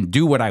 I can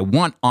do what I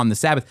want on the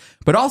Sabbath.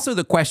 But also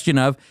the question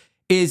of,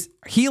 is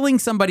healing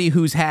somebody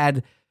who's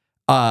had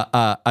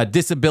a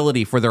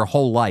disability for their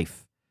whole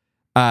life?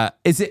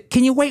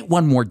 Can you wait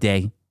one more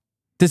day?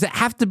 Does it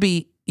have to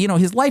be,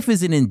 his life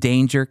isn't in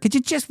danger. Could you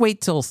just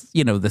wait till,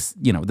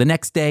 the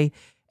next day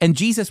and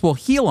Jesus will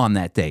heal on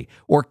that day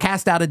or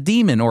cast out a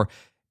demon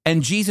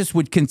and Jesus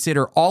would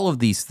consider all of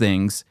these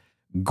things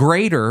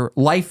greater,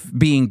 life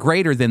being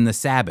greater than the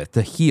Sabbath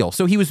to heal.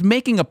 So he was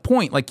making a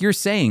point, like you're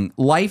saying,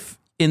 life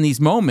in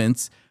these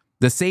moments,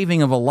 the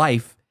saving of a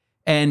life.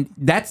 And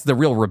that's the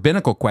real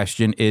rabbinical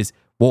question is,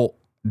 well,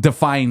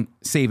 define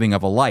saving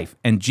of a life.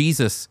 And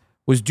Jesus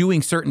was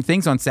doing certain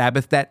things on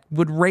Sabbath that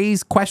would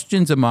raise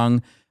questions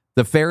among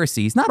the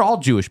Pharisees, not all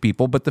Jewish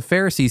people, but the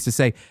Pharisees to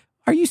say,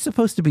 are you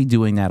supposed to be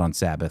doing that on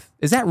Sabbath?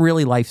 Is that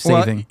really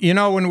life-saving?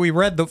 Well, when we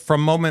read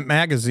from Moment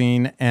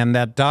Magazine and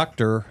that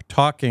doctor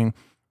talking,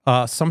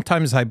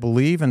 sometimes I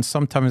believe and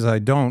sometimes I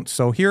don't.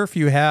 So here, if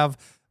you have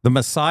the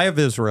Messiah of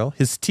Israel,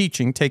 his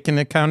teaching, taking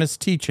into account his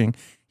teaching,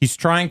 he's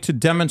trying to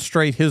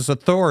demonstrate his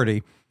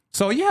authority.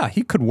 So yeah,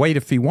 he could wait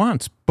if he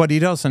wants, but he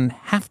doesn't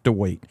have to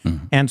wait.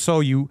 Mm-hmm. And so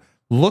you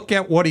look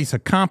at what he's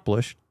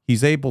accomplished.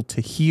 He's able to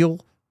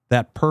heal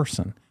that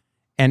person,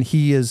 and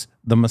he is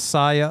the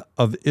Messiah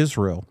of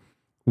Israel.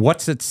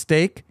 What's at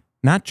stake?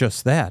 Not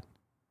just that,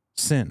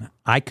 sin.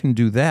 I can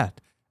do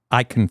that.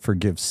 I can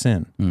forgive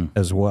sin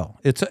as well.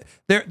 It's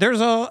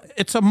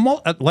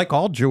like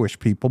all Jewish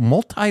people,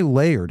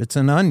 multi-layered. It's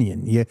an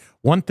onion.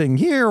 One thing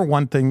here,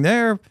 one thing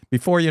there.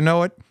 Before you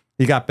know it,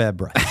 you got bad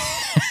breath.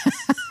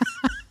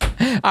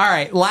 All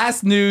right,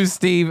 last news,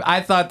 Steve.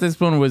 I thought this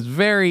one was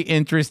very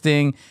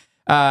interesting.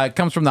 It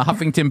comes from the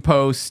Huffington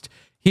Post.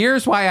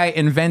 Here's why I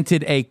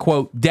invented a,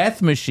 quote,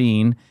 death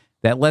machine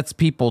that lets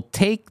people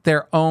take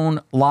their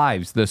own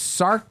lives. The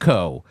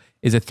Sarco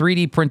is a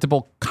 3D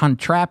printable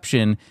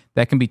contraption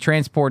that can be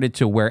transported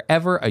to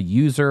wherever a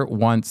user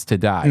wants to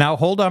die. Now,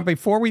 hold on.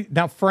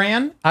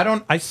 Fran,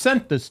 I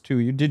sent this to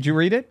you. Did you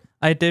read it?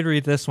 I did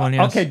read this one,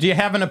 yes. Okay, do you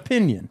have an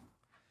opinion?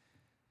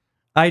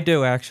 I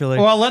do, actually.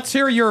 Well, let's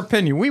hear your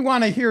opinion. We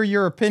want to hear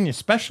your opinion,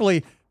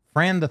 especially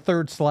Fran the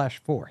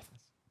 3rd/4th.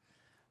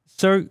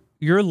 So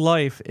your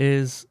life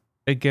is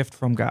a gift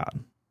from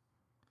God.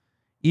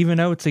 Even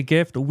though it's a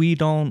gift, we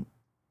don't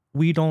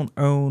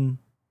own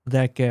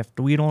that gift.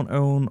 We don't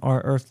own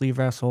our earthly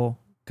vessel.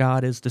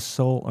 God is the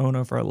sole owner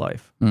of our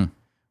life.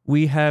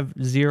 We have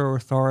zero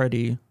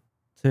authority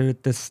to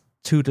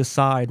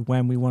decide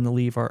when we want to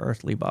leave our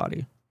earthly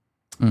body.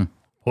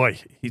 Boy,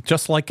 he's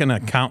just like an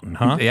accountant,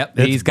 huh? Yep,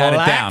 he's got it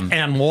down. Black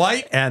and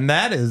white, and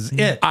that is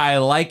it. I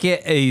like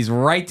it. He's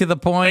right to the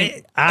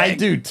point. I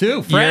do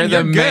too. Fran,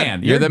 you're the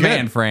man. You're the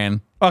man,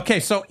 Fran. Okay,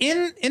 so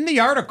in the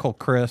article,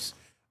 Chris,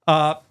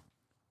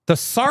 the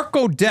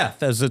Sarco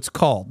death, as it's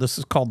called, this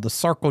is called the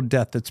Sarco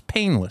death. It's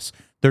painless.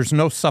 There's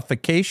no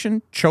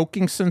suffocation,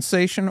 choking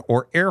sensation,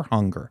 or air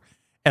hunger.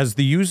 As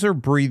the user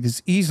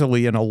breathes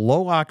easily in a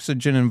low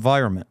oxygen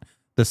environment,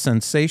 the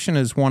sensation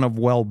is one of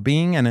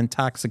well-being and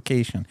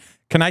intoxication.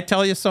 Can I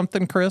tell you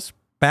something, Chris?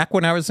 Back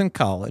when I was in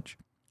college,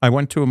 I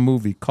went to a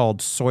movie called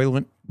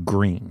Soylent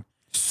Green.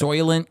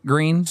 Soylent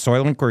Green?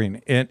 Soylent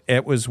Green.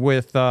 It was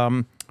with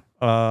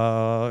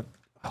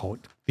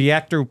the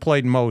actor who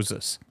played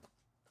Moses.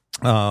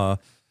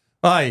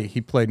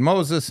 He played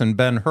Moses and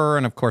Ben-Hur,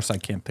 and of course I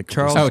can't think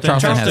of his name.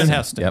 Charlton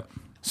Heston. Yep.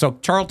 So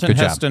Charlton Good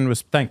job. Heston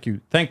was. Thank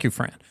you,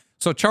 Fran.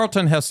 So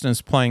Charlton Heston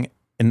is playing,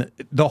 and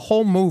the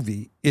whole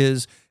movie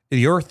is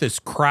the earth is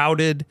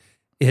crowded.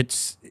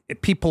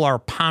 People are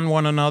upon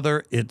one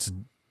another. It's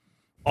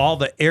all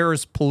the air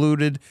is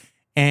polluted,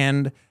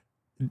 and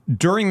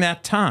during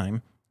that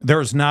time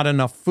there's not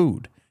enough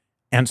food,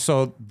 and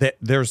so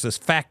there's this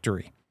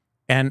factory,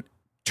 and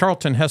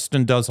Charlton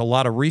Heston does a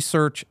lot of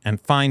research and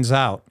finds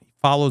out. He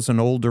follows an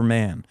older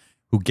man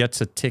who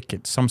gets a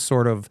ticket, some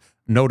sort of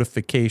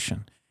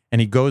notification. And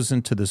he goes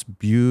into this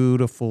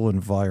beautiful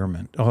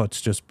environment. Oh,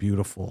 it's just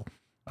beautiful.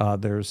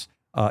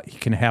 He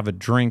can have a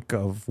drink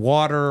of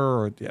water,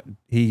 or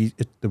the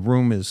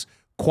room is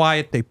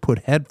quiet. They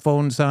put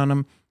headphones on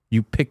him.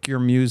 You pick your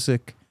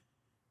music,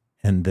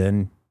 and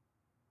then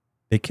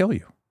they kill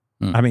you.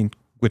 I mean,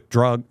 with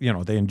drug,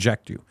 they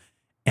inject you.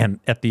 And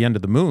at the end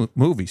of the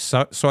movie,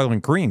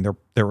 Soylent Green,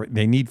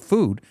 they need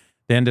food.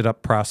 They ended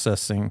up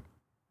processing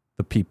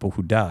the people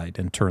who died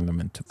and turned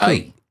them into food.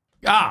 Hey.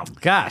 Oh,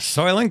 gosh.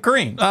 Soylent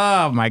Green.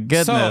 Oh, my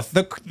goodness.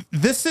 So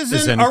this isn't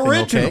Is anything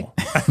original.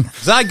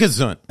 Sei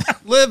gesund.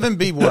 Live and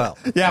be well.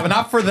 Yeah, but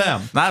not for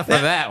them. Not for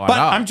that one. But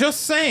Oh. I'm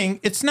just saying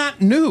it's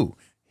not new.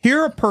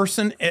 Here, a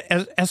person,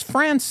 as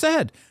Fran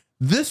said,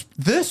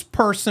 this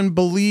person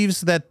believes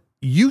that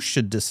you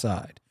should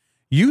decide.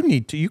 You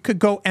need to. You could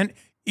go, and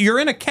you're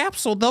in a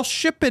capsule. They'll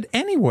ship it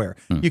anywhere.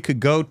 You could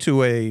go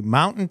to a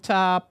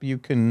mountaintop. You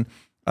can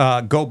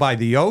go by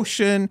the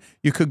ocean.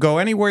 You could go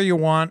anywhere you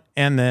want,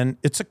 and then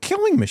it's a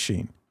killing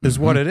machine, is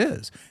what it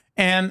is.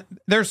 And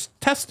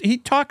he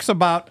talks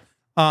about.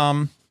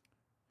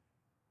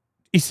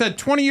 He said,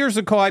 20 years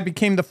ago, I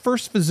became the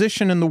first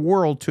physician in the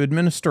world to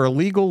administer a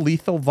legal,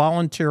 lethal,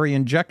 voluntary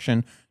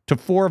injection to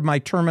 4 of my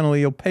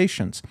terminally ill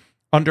patients.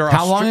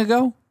 How long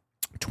ago?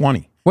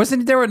 20.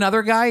 Wasn't there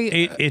another guy?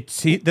 This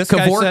guy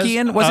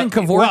Kevorkian? says, Wasn't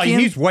Kevorkian? Well,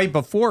 he's way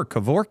before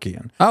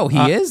Kevorkian. Oh,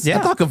 he is? Yeah.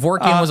 I thought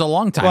Kevorkian was a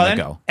long time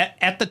ago.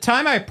 At the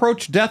time, I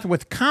approached death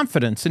with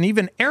confidence and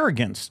even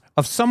arrogance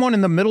of someone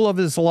in the middle of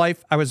his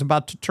life. I was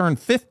about to turn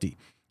 50.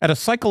 At a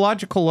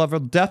psychological level,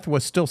 death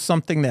was still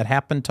something that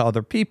happened to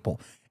other people.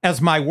 As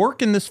my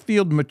work in this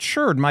field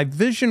matured, my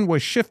vision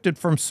was shifted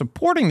from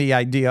supporting the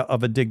idea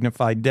of a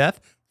dignified death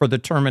for the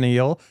terminally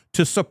ill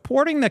to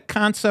supporting the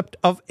concept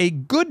of a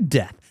good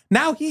death.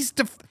 Now he's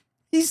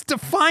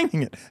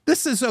defining it.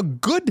 This is a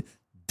good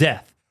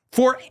death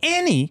for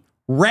any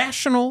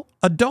rational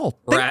adult.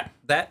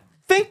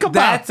 Think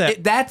about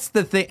that. That's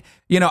the thing,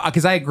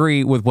 because I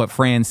agree with what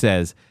Fran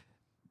says.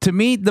 To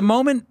me, the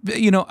moment,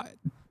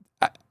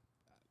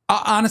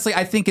 honestly,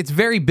 I think it's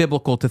very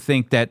biblical to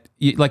think that,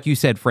 like you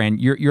said, Fran,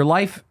 your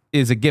life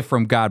is a gift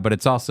from God, but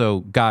it's also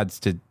God's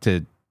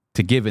to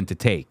give and to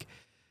take.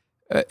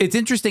 It's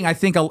interesting, I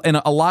think, in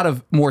a lot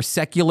of more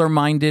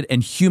secular-minded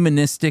and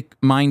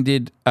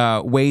humanistic-minded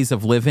ways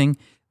of living,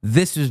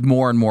 this is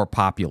more and more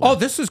popular. Oh,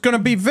 this is going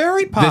to be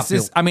very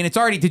popular. It's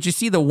already, did you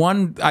see the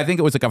one, I think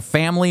it was like a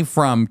family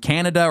from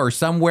Canada or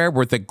somewhere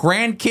where the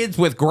grandkids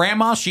with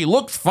grandma, she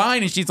looks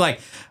fine, and she's like,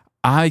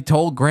 I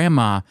told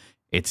grandma,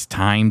 it's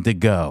time to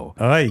go.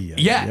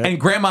 And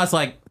grandma's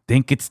like,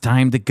 think it's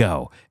time to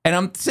go. And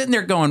I'm sitting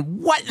there going,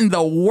 what in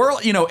the world?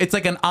 It's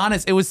like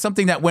it was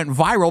something that went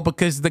viral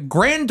because the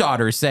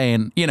granddaughter's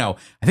saying, I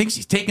think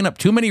she's taking up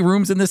too many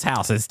rooms in this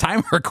house. It's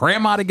time for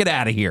grandma to get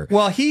out of here.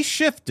 Well, he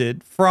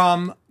shifted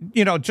from,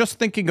 just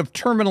thinking of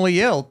terminally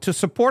ill to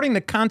supporting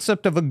the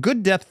concept of a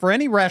good death for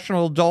any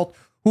rational adult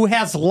who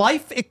has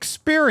life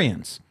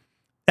experience.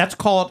 That's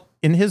called,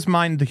 in his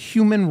mind, the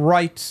human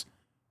rights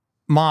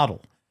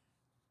model.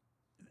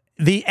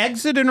 The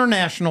Exit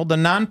International, the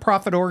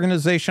nonprofit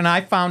organization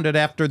I founded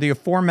after the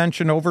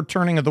aforementioned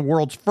overturning of the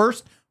world's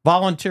first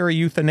voluntary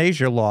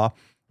euthanasia law,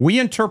 we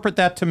interpret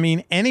that to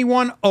mean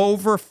anyone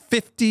over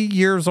 50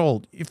 years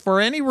old. If for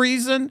any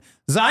reason,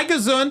 sei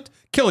gesund,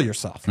 kill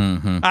yourself.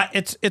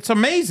 It's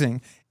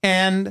amazing.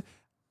 And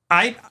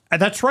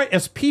that's right.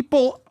 As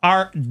people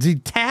are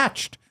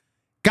detached,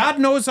 God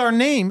knows our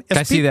name.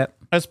 I see that.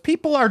 As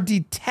people are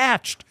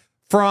detached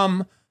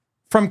from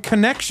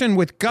connection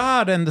with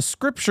God and the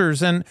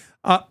scriptures, and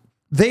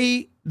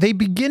they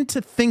begin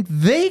to think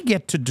they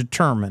get to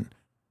determine.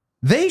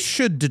 They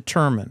should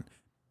determine.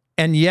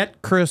 And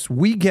yet, Chris,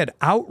 we get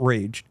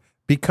outraged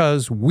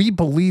because we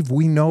believe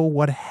we know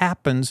what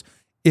happens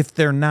if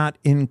they're not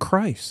in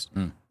Christ.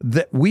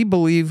 That we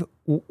believe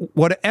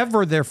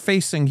whatever they're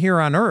facing here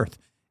on earth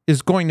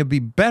is going to be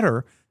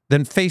better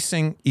than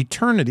facing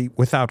eternity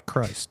without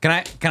Christ.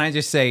 Can I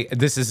just say,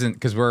 this isn't,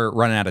 because we're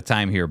running out of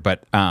time here,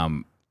 but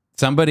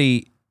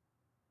somebody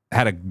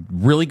had a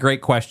really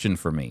great question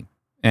for me.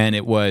 And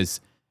it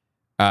was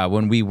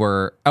when it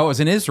was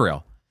in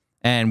Israel.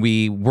 And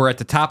we were at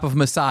the top of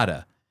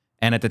Masada.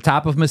 And at the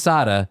top of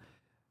Masada,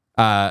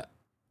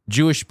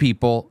 Jewish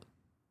people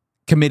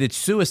committed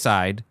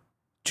suicide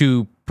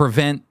to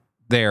prevent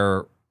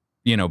their,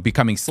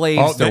 becoming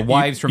slaves, their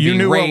wives from being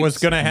raped. You knew what was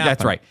going to happen.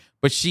 That's right.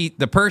 But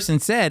the person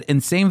said, in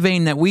the same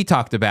vein that we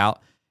talked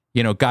about,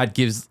 God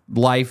gives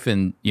life,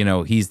 and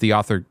He's the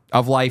author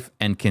of life,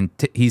 and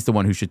He's the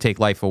one who should take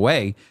life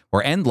away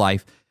or end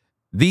life.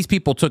 These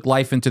people took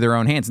life into their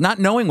own hands, not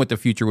knowing what the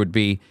future would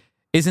be.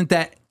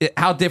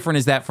 How different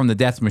is that from the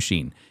death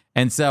machine?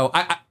 And so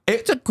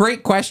it's a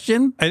great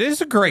question. It is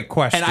a great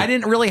question. And I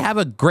didn't really have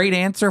a great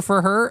answer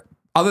for her,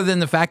 other than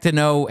the fact to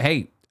know,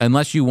 hey,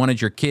 unless you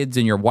wanted your kids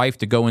and your wife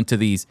to go into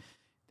these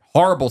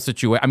horrible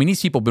situations. I mean,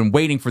 these people have been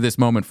waiting for this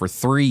moment for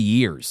 3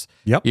 years,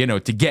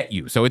 to get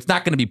you. So it's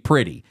not going to be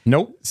pretty.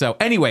 Nope. So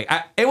anyway,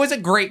 it was a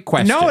great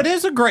question. No, it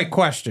is a great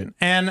question.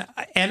 And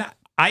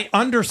I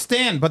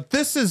understand, but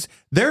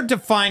they're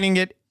defining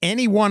it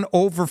anyone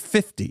over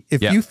 50.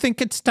 If you think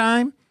it's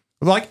time,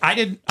 like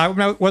I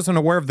wasn't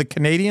aware of the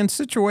Canadian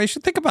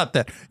situation. Think about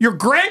that. Your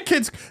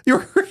grandkids,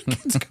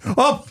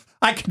 oh,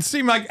 I can see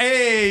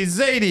hey,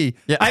 Zadie,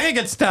 I think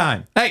it's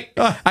time. Hey,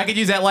 I could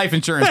use that life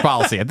insurance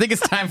policy. I think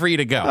it's time for you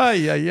to go.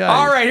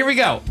 All right, here we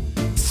go.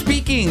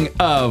 Speaking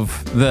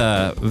of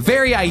the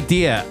very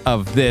idea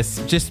of this,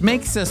 just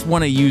makes us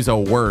want to use a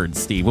word,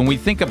 Steve. When we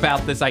think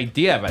about this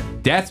idea of a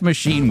death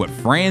machine, what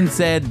Fran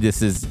said,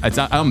 it's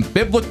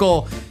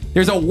unbiblical.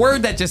 There's a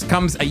word that just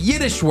a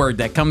Yiddish word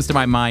that comes to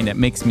my mind that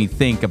makes me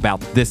think about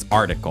this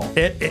article.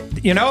 And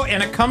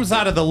it comes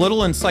out of the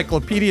Little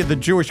Encyclopedia of the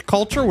Jewish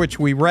Culture, which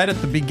we read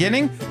at the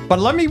beginning. But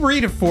let me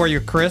read it for you,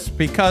 Chris,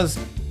 because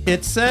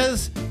it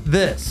says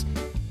this.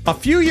 A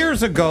few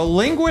years ago,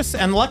 linguist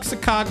and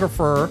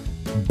lexicographer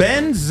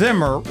Ben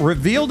Zimmer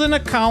revealed in a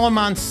column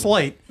on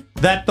Slate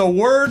that the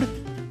word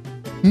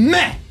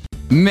meh,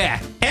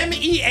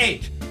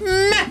 M-E-H,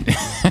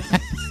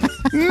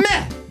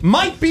 meh,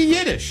 might be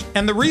Yiddish.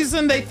 And the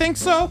reason they think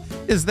so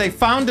is they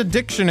found a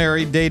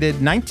dictionary dated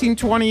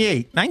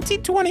 1928.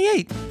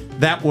 1928,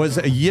 that was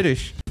a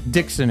Yiddish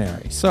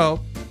dictionary.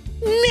 So,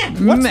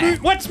 meh.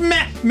 What's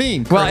meh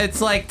mean? Well, it's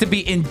like to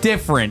be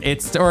indifferent.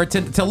 Or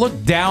to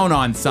look down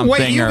on something.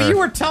 Wait, you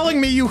were telling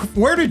me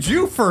where did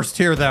you first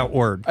hear that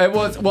word?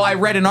 I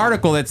read an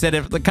article that said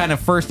it kind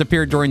of first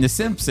appeared during The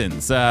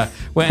Simpsons.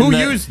 Who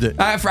used it?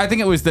 I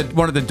think it was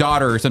one of the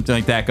daughter or something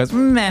like that goes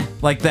meh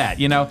like that,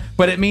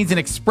 But it means an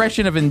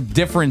expression of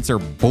indifference or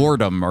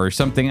boredom or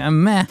something.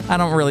 Meh. I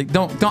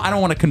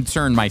don't want to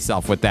concern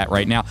myself with that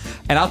right now.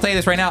 And I'll tell you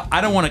this right now. I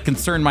don't want to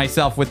concern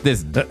myself with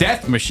this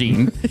death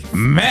machine.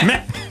 Meh.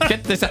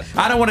 Get this out.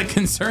 I don't want to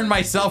concern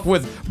myself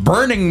with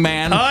Burning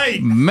Man. Aye.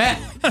 Meh.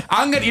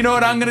 You know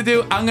what I'm going to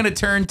do? I'm going to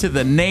turn to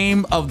the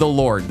name of the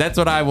Lord. That's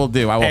what I will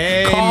do. I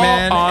will call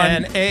on.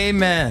 And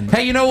amen.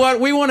 Hey, you know what?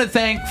 We want to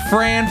thank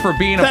Fran for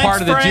being a part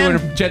of the Fran.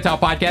 Jew and Gentile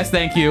podcast.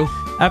 Thank you.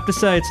 I have to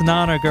say, it's an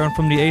honor going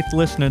from the 8th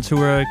listener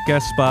to a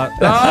guest spot.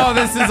 Oh,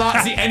 this is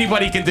awesome. See,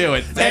 anybody can do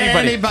it.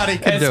 Anybody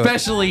can do it.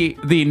 Especially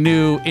the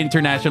new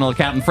international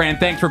accountant. Fran,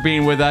 thanks for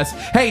being with us.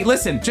 Hey,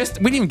 listen, we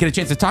didn't even get a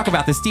chance to talk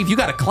about this. Steve, you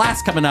got a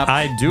class coming up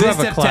I do this have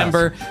a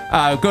September.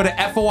 Go to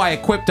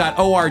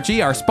foiequip.org,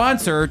 our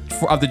sponsor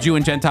of the Jew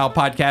and Gentile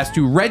podcast,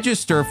 to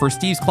register for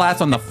Steve's class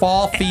on the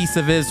Fall Feast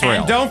of Israel.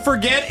 And don't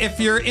forget, if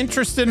you're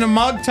interested in a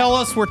mug, tell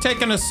us. We're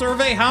taking a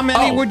survey. How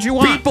many would you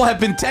want? People have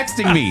been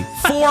texting me.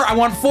 4, I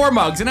want 4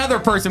 mugs. Another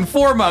person,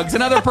 4 mugs.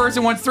 Another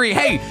person wants 3.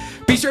 Hey,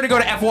 be sure to go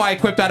to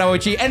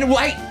foiequip.org and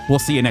we'll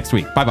see you next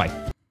week.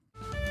 Bye-bye.